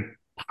this big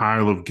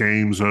pile of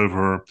games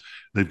over.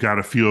 They've got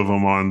a few of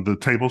them on the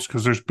tables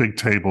because there's big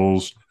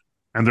tables,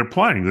 and they're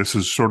playing. This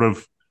is sort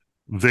of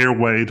their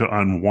way to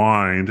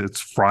unwind. It's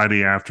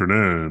Friday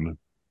afternoon.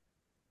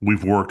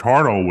 We've worked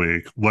hard all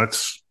week.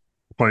 Let's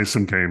play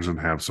some games and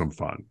have some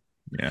fun.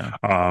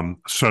 Yeah.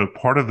 So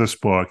part of this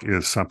book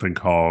is something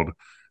called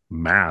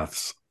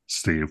Maths,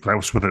 Steve. That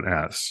was with an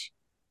S.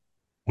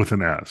 With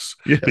an S.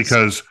 Yes.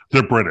 Because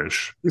they're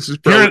British. This is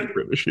probably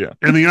British, yeah.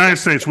 In the United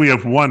States, we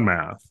have one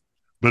math.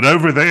 But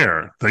over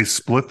there, they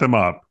split them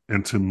up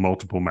into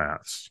multiple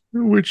maths.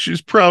 Which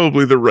is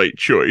probably the right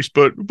choice,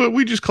 but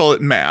we just call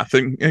it math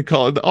and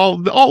call it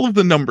all of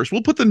the numbers.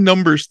 We'll put the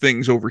numbers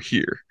things over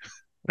here.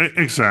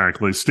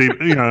 Exactly, Steve.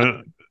 You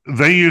know,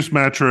 they use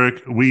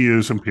metric, we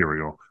use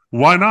imperial.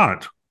 Why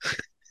not?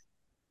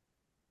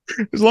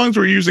 As long as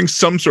we're using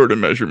some sort of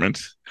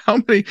measurement. How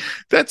many?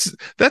 That's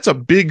a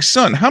big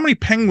sun. How many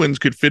penguins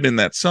could fit in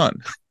that sun?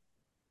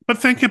 But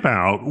think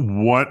about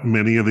what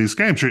many of these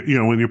games, you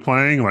know, when you're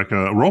playing like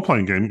a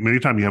role-playing game, many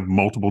times you have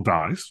multiple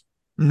dice,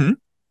 mm-hmm.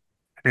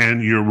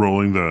 and you're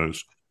rolling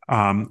those.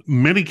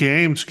 Many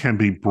games can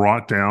be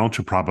brought down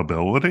to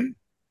probability.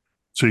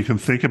 So you can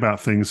think about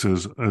things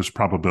as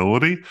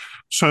probability.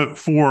 So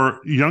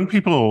for young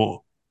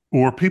people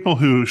or people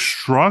who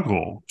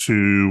struggle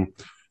to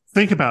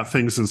think about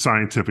things in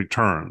scientific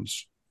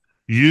terms,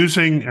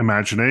 using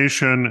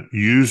imagination,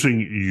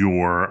 using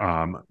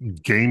your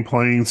game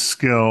playing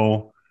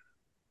skill,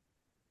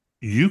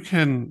 you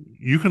can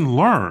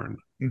learn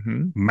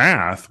mm-hmm.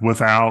 math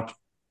without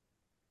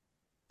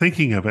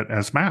thinking of it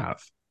as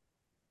math.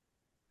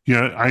 You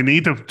know, I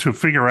need to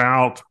figure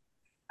out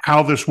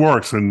how this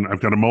works, and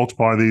I've got to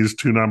multiply these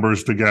two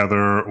numbers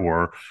together,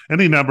 or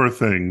any number of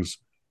things.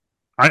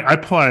 I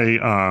play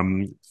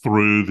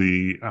through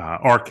the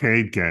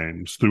arcade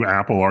games, through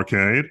Apple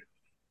Arcade.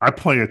 I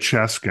play a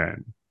chess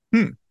game.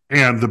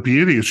 And the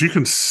beauty is you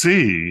can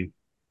see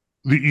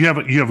you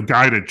have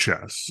guided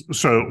chess.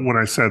 So when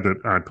I said that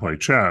I play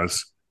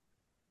chess,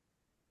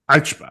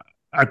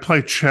 I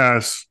play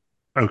chess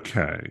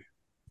okay.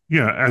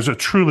 Yeah, as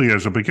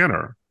a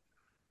beginner.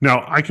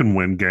 Now, I can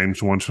win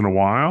games once in a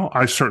while.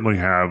 I certainly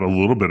have a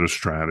little bit of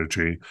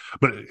strategy,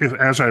 but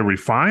as I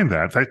refine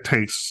that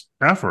takes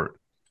effort.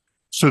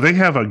 So they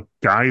have a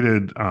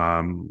guided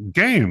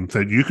game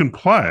that you can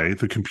play,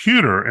 the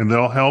computer, and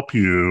they'll help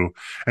you,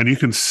 and you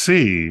can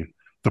see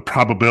the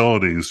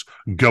probabilities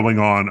going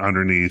on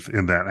underneath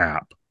in that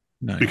app.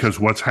 Nice. Because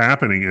what's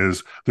happening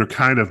is they're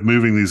kind of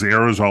moving these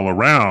arrows all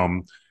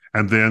around,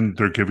 and then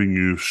they're giving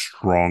you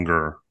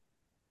stronger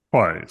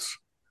plays.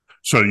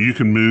 So you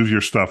can move your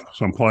stuff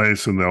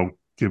someplace, and they'll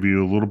give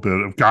you a little bit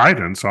of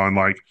guidance on,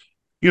 like,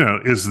 you know,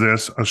 is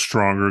this a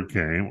stronger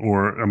game,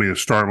 or, I mean, a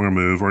stronger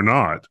move or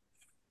not?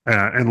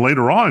 And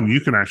later on,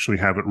 you can actually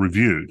have it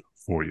reviewed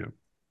for you.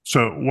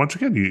 So once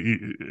again,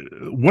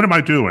 what am I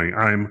doing?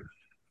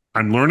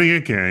 I'm learning a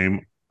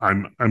game.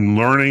 I'm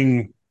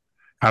learning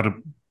how to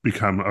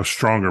become a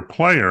stronger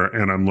player,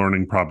 and I'm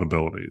learning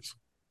probabilities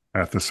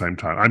at the same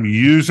time. I'm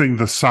using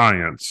the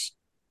science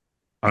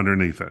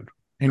underneath it.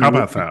 And how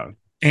about that?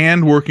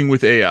 And working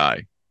with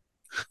AI.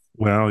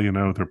 Well, you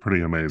know, they're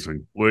pretty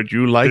amazing. Would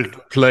you like to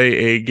play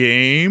a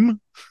game?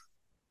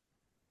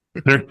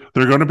 They're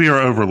going to be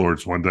our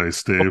overlords one day,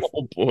 Steve.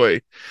 Oh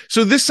boy.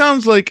 So this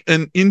sounds like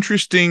an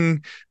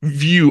interesting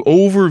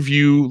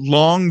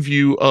long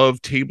view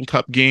of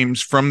tabletop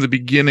games from the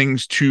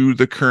beginnings to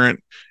the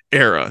current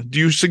era. Do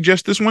you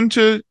suggest this one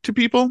to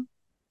people?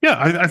 Yeah,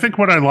 I think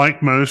what I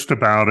like most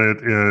about it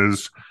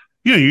is,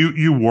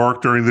 you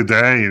work during the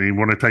day and you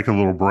want to take a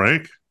little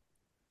break.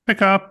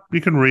 Pick up,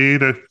 you can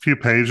read a few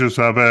pages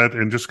of it,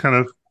 and just kind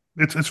of,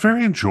 it's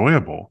very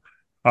enjoyable.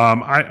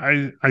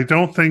 I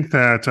don't think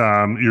that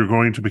you're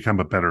going to become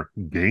a better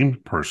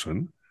game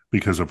person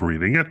because of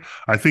reading it.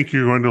 I think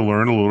you're going to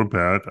learn a little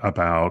bit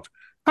about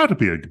how to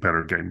be a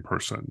better game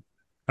person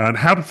and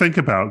how to think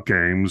about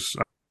games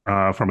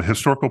from a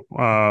historical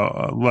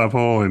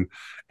level,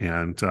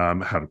 and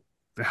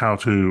how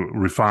to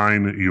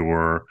refine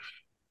your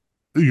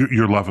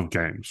love of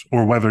games,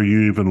 or whether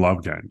you even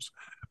love games.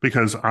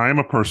 Because I'm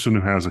a person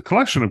who has a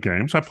collection of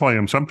games. I play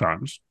them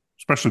sometimes,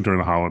 especially during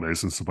the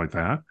holidays and stuff like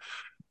that.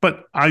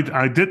 But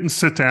I didn't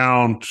sit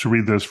down to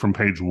read this from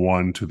page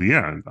one to the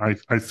end.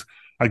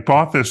 I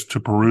bought this to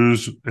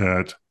peruse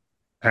it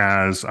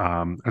as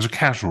a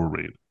casual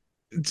read.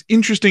 It's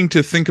interesting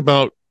to think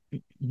about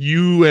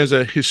you as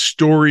a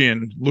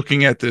historian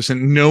looking at this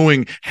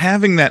and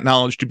having that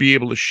knowledge to be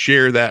able to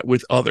share that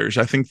with others.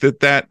 I think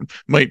that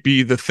might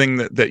be the thing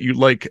that you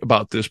like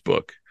about this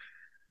book.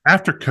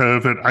 After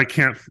COVID, I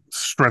can't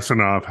stress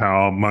enough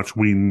how much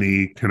we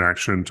need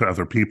connection to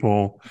other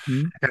people.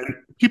 Mm-hmm. And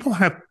people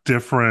have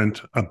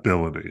different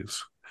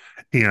abilities.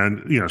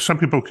 And, some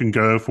people can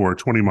go for a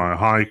 20-mile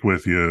hike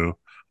with you,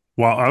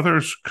 while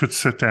others could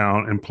sit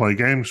down and play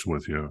games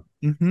with you.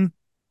 Mm-hmm.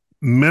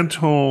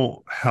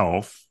 Mental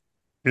health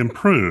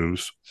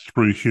improves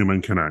through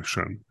human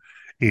connection.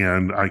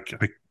 And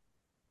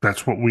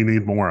that's what we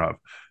need more of.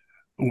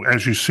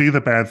 As you see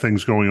the bad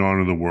things going on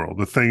in the world,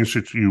 the things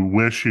that you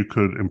wish you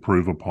could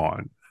improve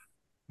upon,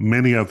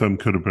 many of them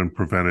could have been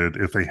prevented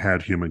if they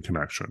had human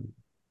connection.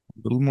 A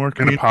little more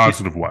in a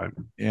positive way.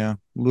 Yeah,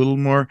 little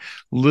more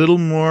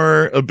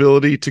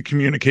ability to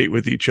communicate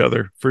with each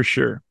other, for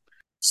sure.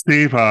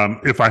 Steve,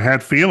 if I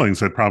had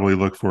feelings, I'd probably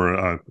look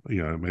for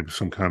maybe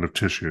some kind of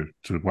tissue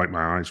to wipe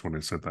my eyes when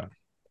I said that.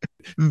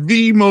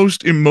 The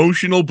most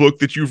emotional book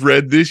that you've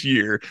read this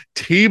year,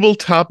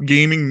 Tabletop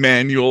Gaming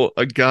Manual,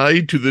 A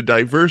Guide to the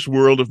Diverse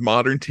World of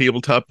Modern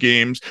Tabletop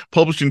Games,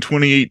 published in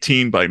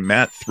 2018 by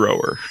Matt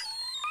Thrower.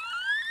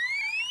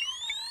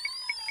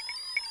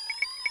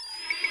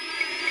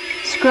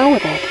 Scroll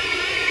with it.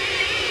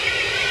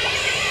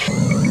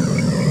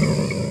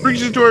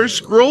 Brings us to our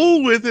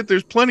scroll with it.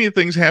 There's plenty of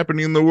things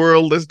happening in the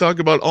world. Let's talk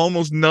about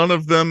almost none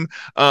of them.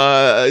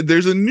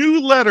 There's a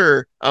new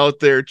letter out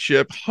there,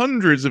 Chip.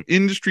 Hundreds of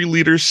industry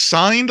leaders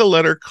signed a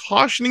letter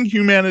cautioning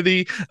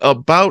humanity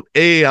about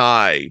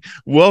AI.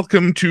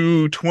 Welcome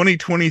to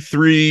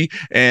 2023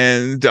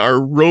 and our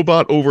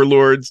robot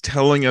overlords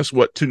telling us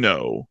what to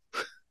know.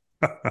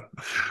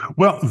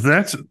 Well,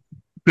 there's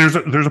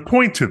a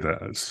point to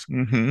this.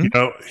 Mm-hmm.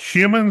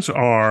 Humans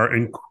are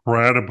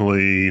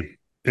incredibly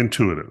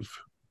intuitive.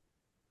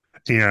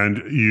 And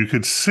you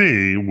could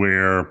see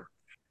where,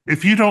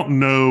 if you don't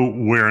know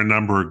where a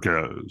number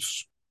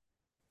goes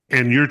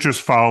and you're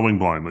just following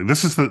blindly,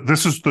 this is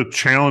the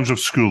challenge of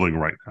schooling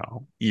right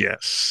now.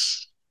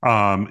 Yes.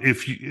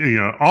 If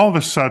all of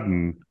a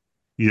sudden,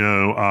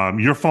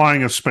 you're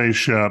flying a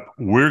spaceship,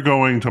 we're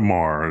going to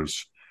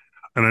Mars,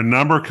 and a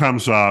number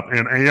comes up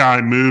and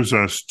AI moves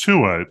us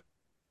to it.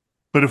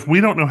 But if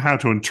we don't know how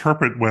to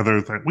interpret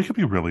we could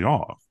be really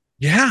off.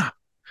 Yeah.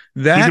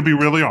 We could be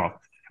really off.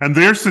 And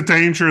there's the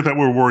danger that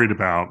we're worried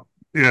about,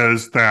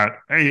 is that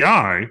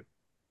AI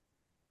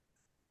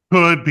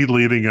could be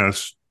leading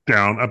us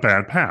down a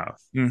bad path.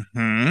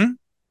 Mm-hmm.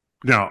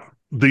 Now,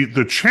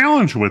 the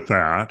challenge with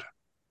that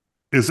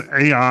is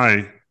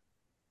AI,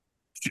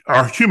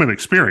 our human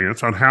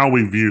experience on how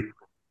we view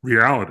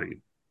reality,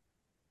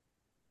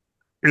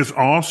 is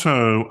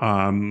also,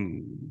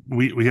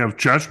 we have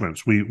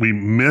judgments. We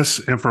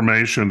miss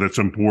information that's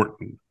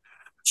important.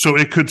 So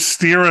it could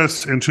steer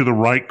us into the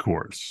right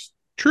course.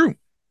 True.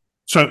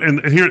 So,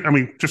 and here,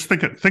 just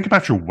think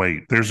about your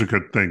weight. There's a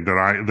good thing that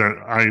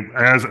I,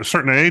 as a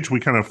certain age, we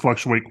kind of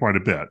fluctuate quite a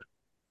bit.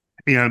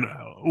 And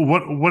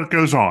what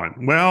goes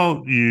on?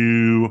 Well,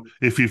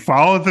 if you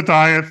followed the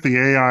diet the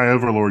AI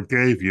overlord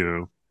gave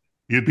you,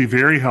 you'd be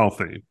very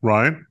healthy,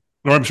 right?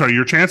 Or I'm sorry,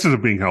 your chances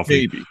of being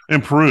healthy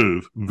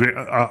improve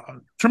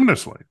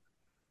tremendously.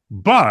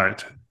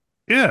 But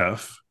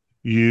if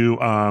you're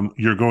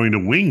going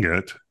to wing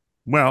it,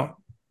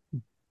 well,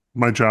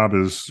 my job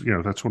is,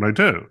 that's what I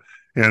do.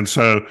 And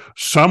so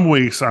some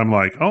weeks I'm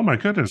like, oh my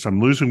goodness, I'm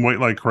losing weight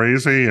like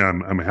crazy.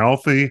 I'm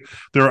healthy.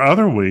 There are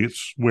other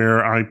weeks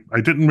where I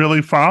didn't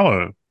really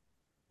follow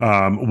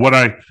what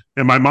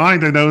in my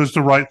mind, I know is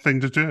the right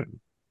thing to do.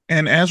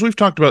 And as we've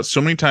talked about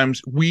so many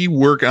times, we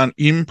work on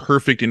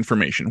imperfect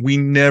information. We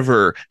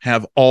never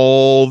have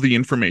all the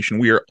information.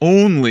 We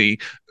only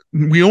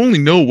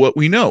know what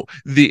we know.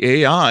 The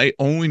AI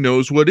only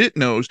knows what it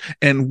knows,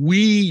 and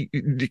we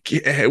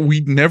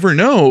never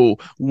know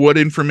what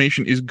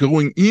information is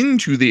going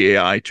into the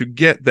AI to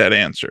get that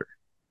answer.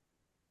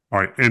 All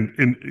right,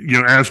 and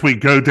as we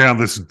go down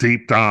this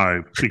deep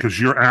dive,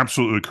 because you're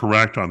absolutely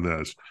correct on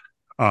this,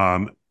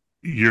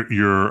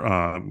 your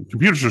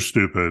computers are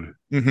stupid.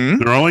 Mm-hmm.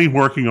 They're only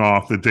working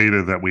off the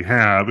data that we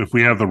have. If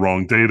we have the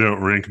wrong data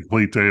or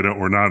incomplete data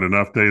or not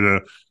enough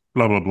data,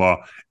 blah, blah, blah,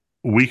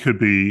 we could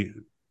be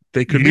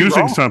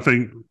using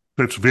something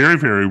that's very,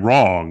 very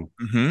wrong.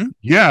 Mm-hmm.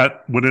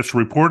 Yet, when it's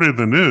reported in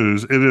the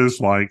news, it is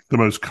like the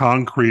most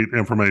concrete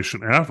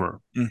information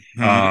ever.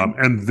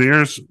 Mm-hmm. And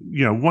there's,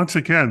 once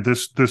again,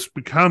 this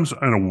becomes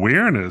an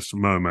awareness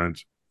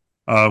moment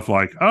of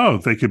like, oh,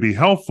 they could be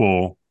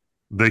helpful,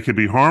 they could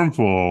be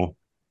harmful.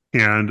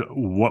 And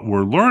what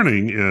we're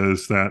learning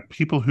is that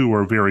people who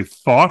are very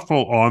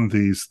thoughtful on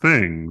these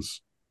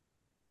things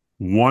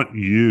want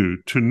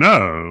you to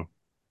know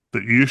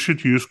that you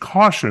should use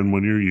caution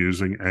when you're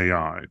using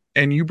AI.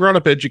 And you brought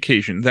up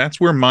education. That's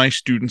where my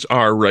students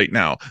are right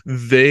now.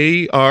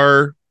 They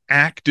are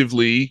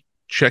actively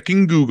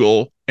checking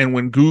Google, and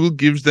when Google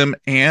gives them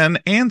an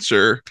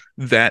answer,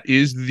 that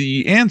is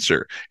the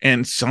answer.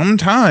 And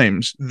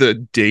sometimes the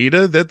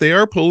data that they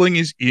are pulling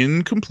is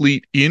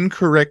incomplete,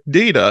 incorrect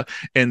data,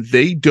 and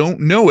they don't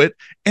know it.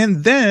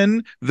 And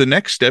then the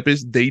next step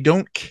is they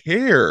don't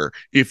care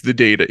if the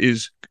data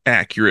is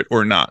accurate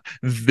or not.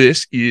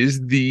 This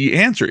is the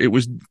answer. It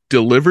was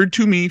delivered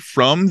to me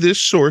from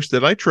this source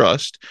that I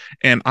trust,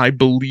 and I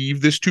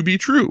believe this to be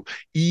true,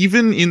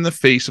 even in the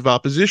face of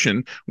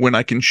opposition, when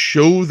I can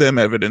show them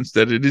evidence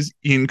that it is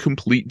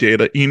incomplete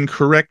data,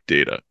 incorrect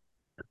data.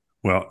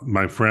 Well,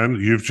 my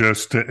friend, you've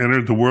just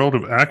entered the world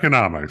of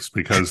economics,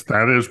 because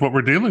that is what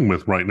we're dealing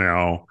with right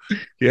now.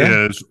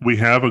 Yeah. Is we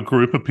have a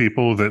group of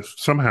people that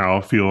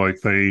somehow feel like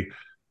they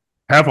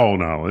have all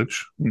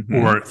knowledge,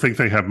 or think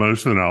they have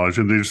most of the knowledge,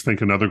 and they just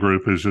think another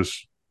group is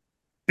just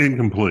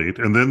incomplete.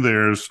 And then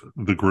there's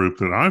the group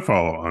that I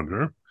follow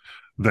under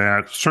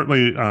that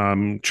certainly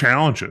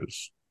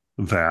challenges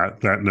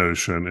that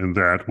notion, and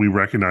that we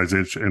recognize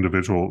each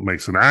individual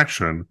makes an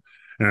action.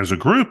 And as a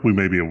group, we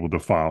may be able to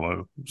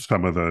follow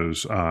some of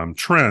those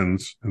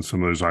trends and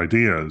some of those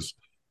ideas.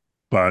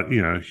 But,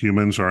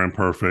 humans are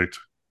imperfect.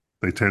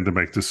 They tend to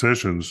make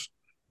decisions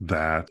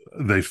that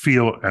they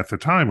feel at the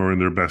time are in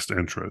their best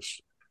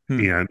interest.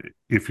 And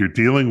if you're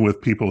dealing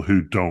with people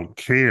who don't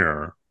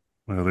care,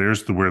 well,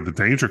 there's where the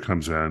danger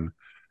comes in,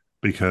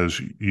 because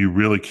you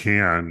really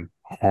can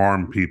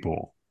harm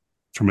people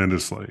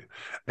tremendously.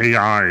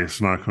 AI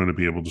is not going to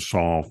be able to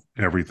solve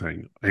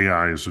everything.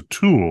 AI is a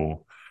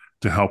tool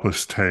to help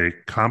us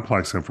take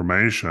complex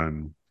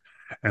information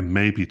and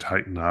maybe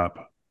tighten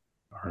up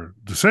our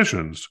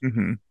decisions,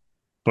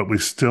 but we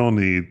still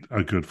need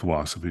a good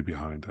philosophy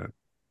behind it.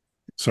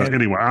 So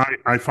anyway,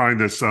 I find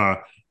this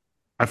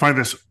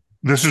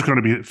this is going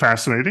to be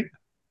fascinating.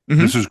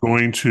 This is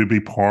going to be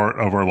part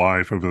of our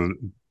life at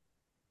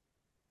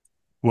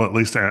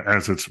least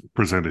as it's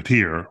presented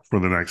here, for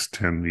the next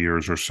 10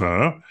 years or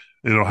so.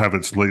 It'll have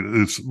its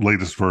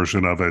latest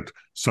version of it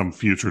some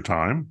future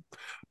time.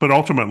 But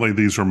ultimately,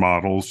 these are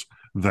models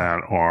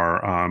that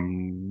are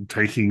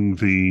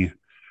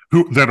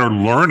that are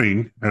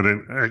learning at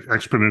an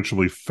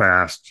exponentially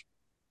fast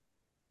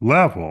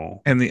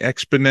level. And the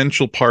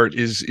exponential part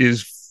is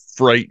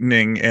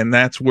frightening, and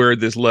that's where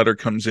this letter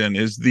comes in,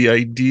 is the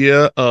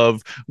idea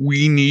of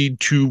we need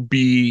to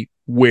be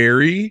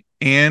wary,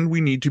 and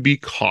we need to be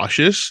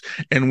cautious,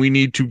 and we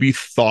need to be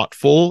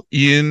thoughtful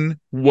in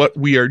what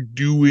we are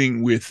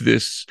doing with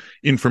this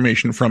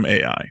information from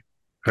AI.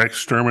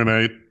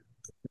 Exterminate.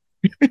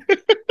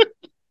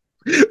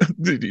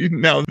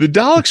 Now, the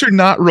Daleks are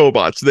not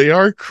robots. They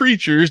are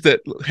creatures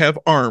that have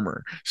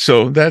armor.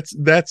 So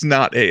that's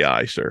not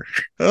AI, sir.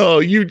 Oh,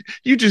 you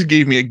just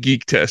gave me a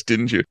geek test,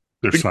 didn't you?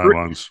 They're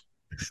Cylons.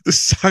 The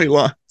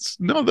Cylons.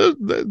 No,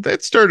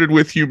 that started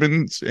with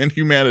humans and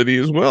humanity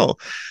as well.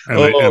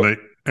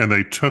 And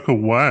they took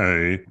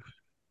away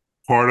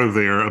part of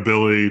their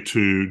ability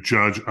to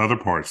judge other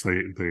parts. But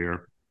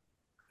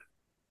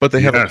they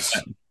have a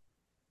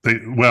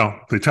plan.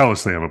 They tell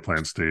us they have a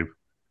plan, Steve.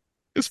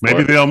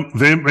 Maybe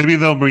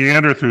they'll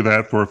meander through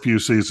that for a few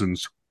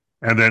seasons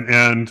and then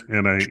end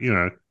in a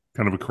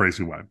kind of a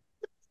crazy way.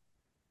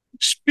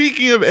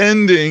 Speaking of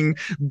ending,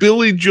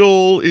 Billy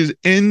Joel is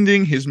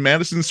ending his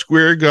Madison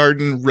Square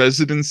Garden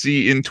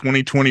residency in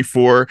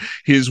 2024,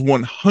 his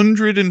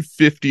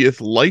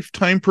 150th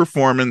lifetime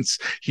performance.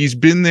 He's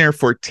been there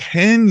for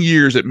 10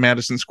 years at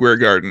Madison Square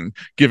Garden,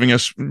 giving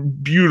us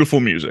beautiful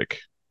music.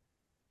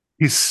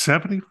 He's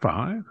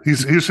 75. He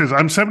says,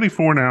 I'm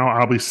 74 now.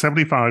 I'll be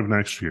 75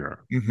 next year.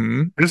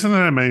 Isn't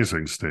that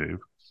amazing, Steve?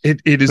 It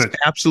is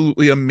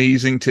absolutely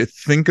amazing to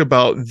think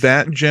about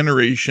that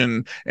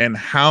generation and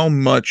how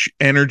much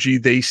energy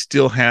they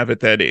still have at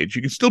that age.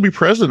 You can still be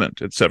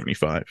president at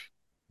 75.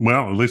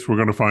 Well, at least we're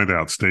going to find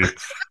out, Steve.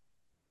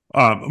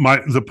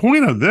 The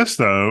point of this,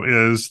 though,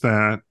 is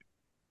that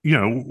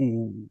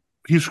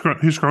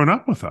he's grown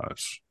up with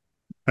us,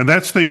 and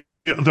that's the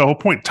whole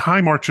point.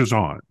 Time marches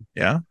on.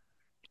 Yeah.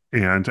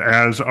 And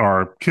as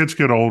our kids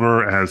get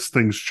older, as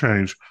things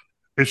change,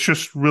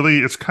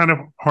 it's kind of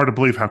hard to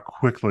believe how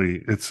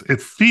quickly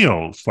it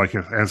feels like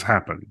it has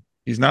happened.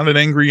 He's not an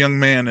angry young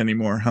man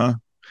anymore, huh?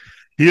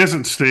 He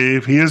isn't,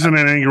 Steve. He isn't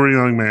an angry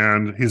young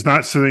man. He's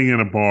not sitting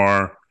in a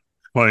bar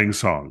playing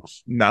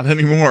songs. Not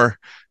anymore.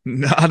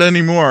 Not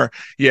anymore.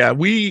 Yeah,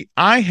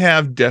 I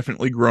have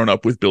definitely grown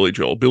up with Billy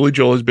Joel. Billy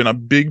Joel has been a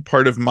big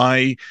part of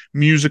my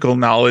musical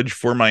knowledge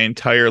for my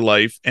entire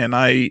life, and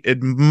I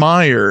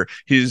admire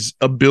his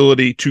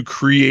ability to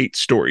create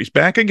stories.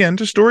 Back again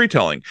to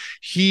storytelling.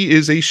 He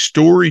is a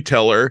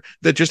storyteller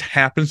that just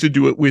happens to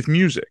do it with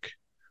music.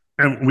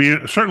 And we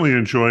certainly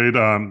enjoyed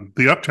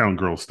the Uptown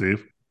Girl,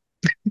 Steve.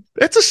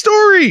 That's a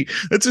story.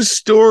 That's a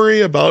story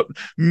about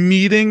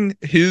meeting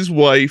his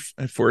wife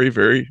for a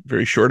very,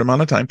 very short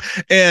amount of time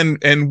and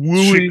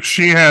wooing.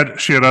 She had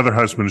other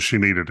husbands she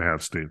needed to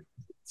have, Steve.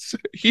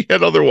 He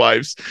had other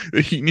wives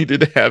that he needed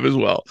to have as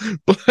well.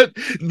 But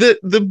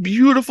the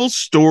beautiful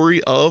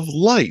story of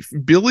life.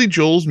 Billy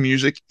Joel's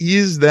music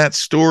is that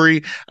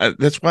story.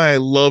 That's why I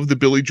love the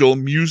Billy Joel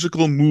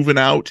musical Moving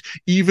Out,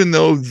 even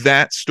though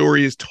that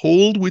story is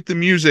told with the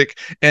music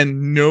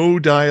and no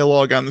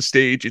dialogue on the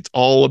stage. It's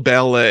all a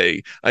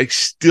ballet. I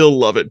still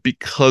love it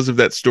because of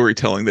that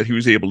storytelling that he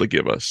was able to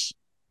give us.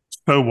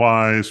 So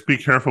wise. Be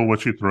careful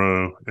what you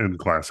throw in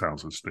glass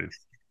houses, Steve.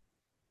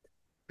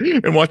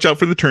 And watch out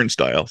for the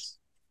turnstiles.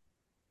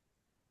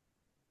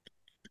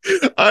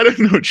 I don't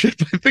know, Chip.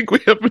 I think we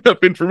have enough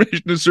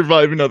information to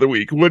survive another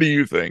week. What do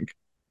you think?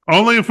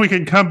 Only if we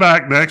can come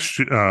back next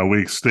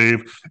week,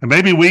 Steve, and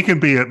maybe we can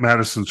be at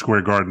Madison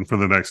Square Garden for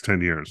the next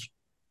 10 years.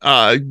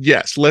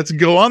 Yes, let's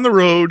go on the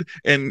road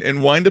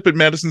and wind up at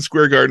Madison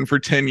Square Garden for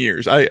 10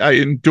 years. I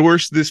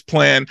endorse this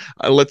plan.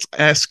 Let's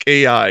ask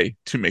AI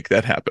to make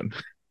that happen.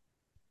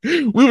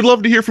 We would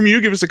love to hear from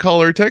you. Give us a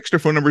call or a text. Our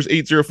phone number is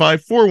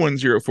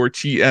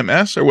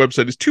 805-410-4TMS. Our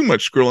website is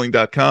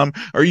toomuchscrolling.com.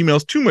 Our email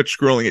is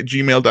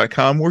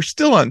toomuchscrolling@gmail.com. We're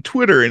still on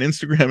Twitter and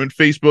Instagram and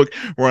Facebook.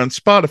 We're on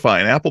Spotify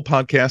and Apple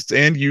Podcasts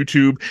and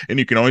YouTube. And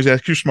you can always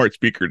ask your smart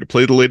speaker to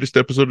play the latest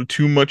episode of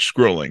Too Much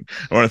Scrolling.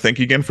 I want to thank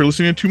you again for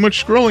listening to Too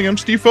Much Scrolling. I'm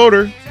Steve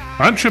Fodor.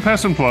 I'm Chip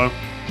Hassenplow.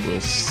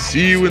 We'll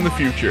see you in the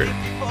future.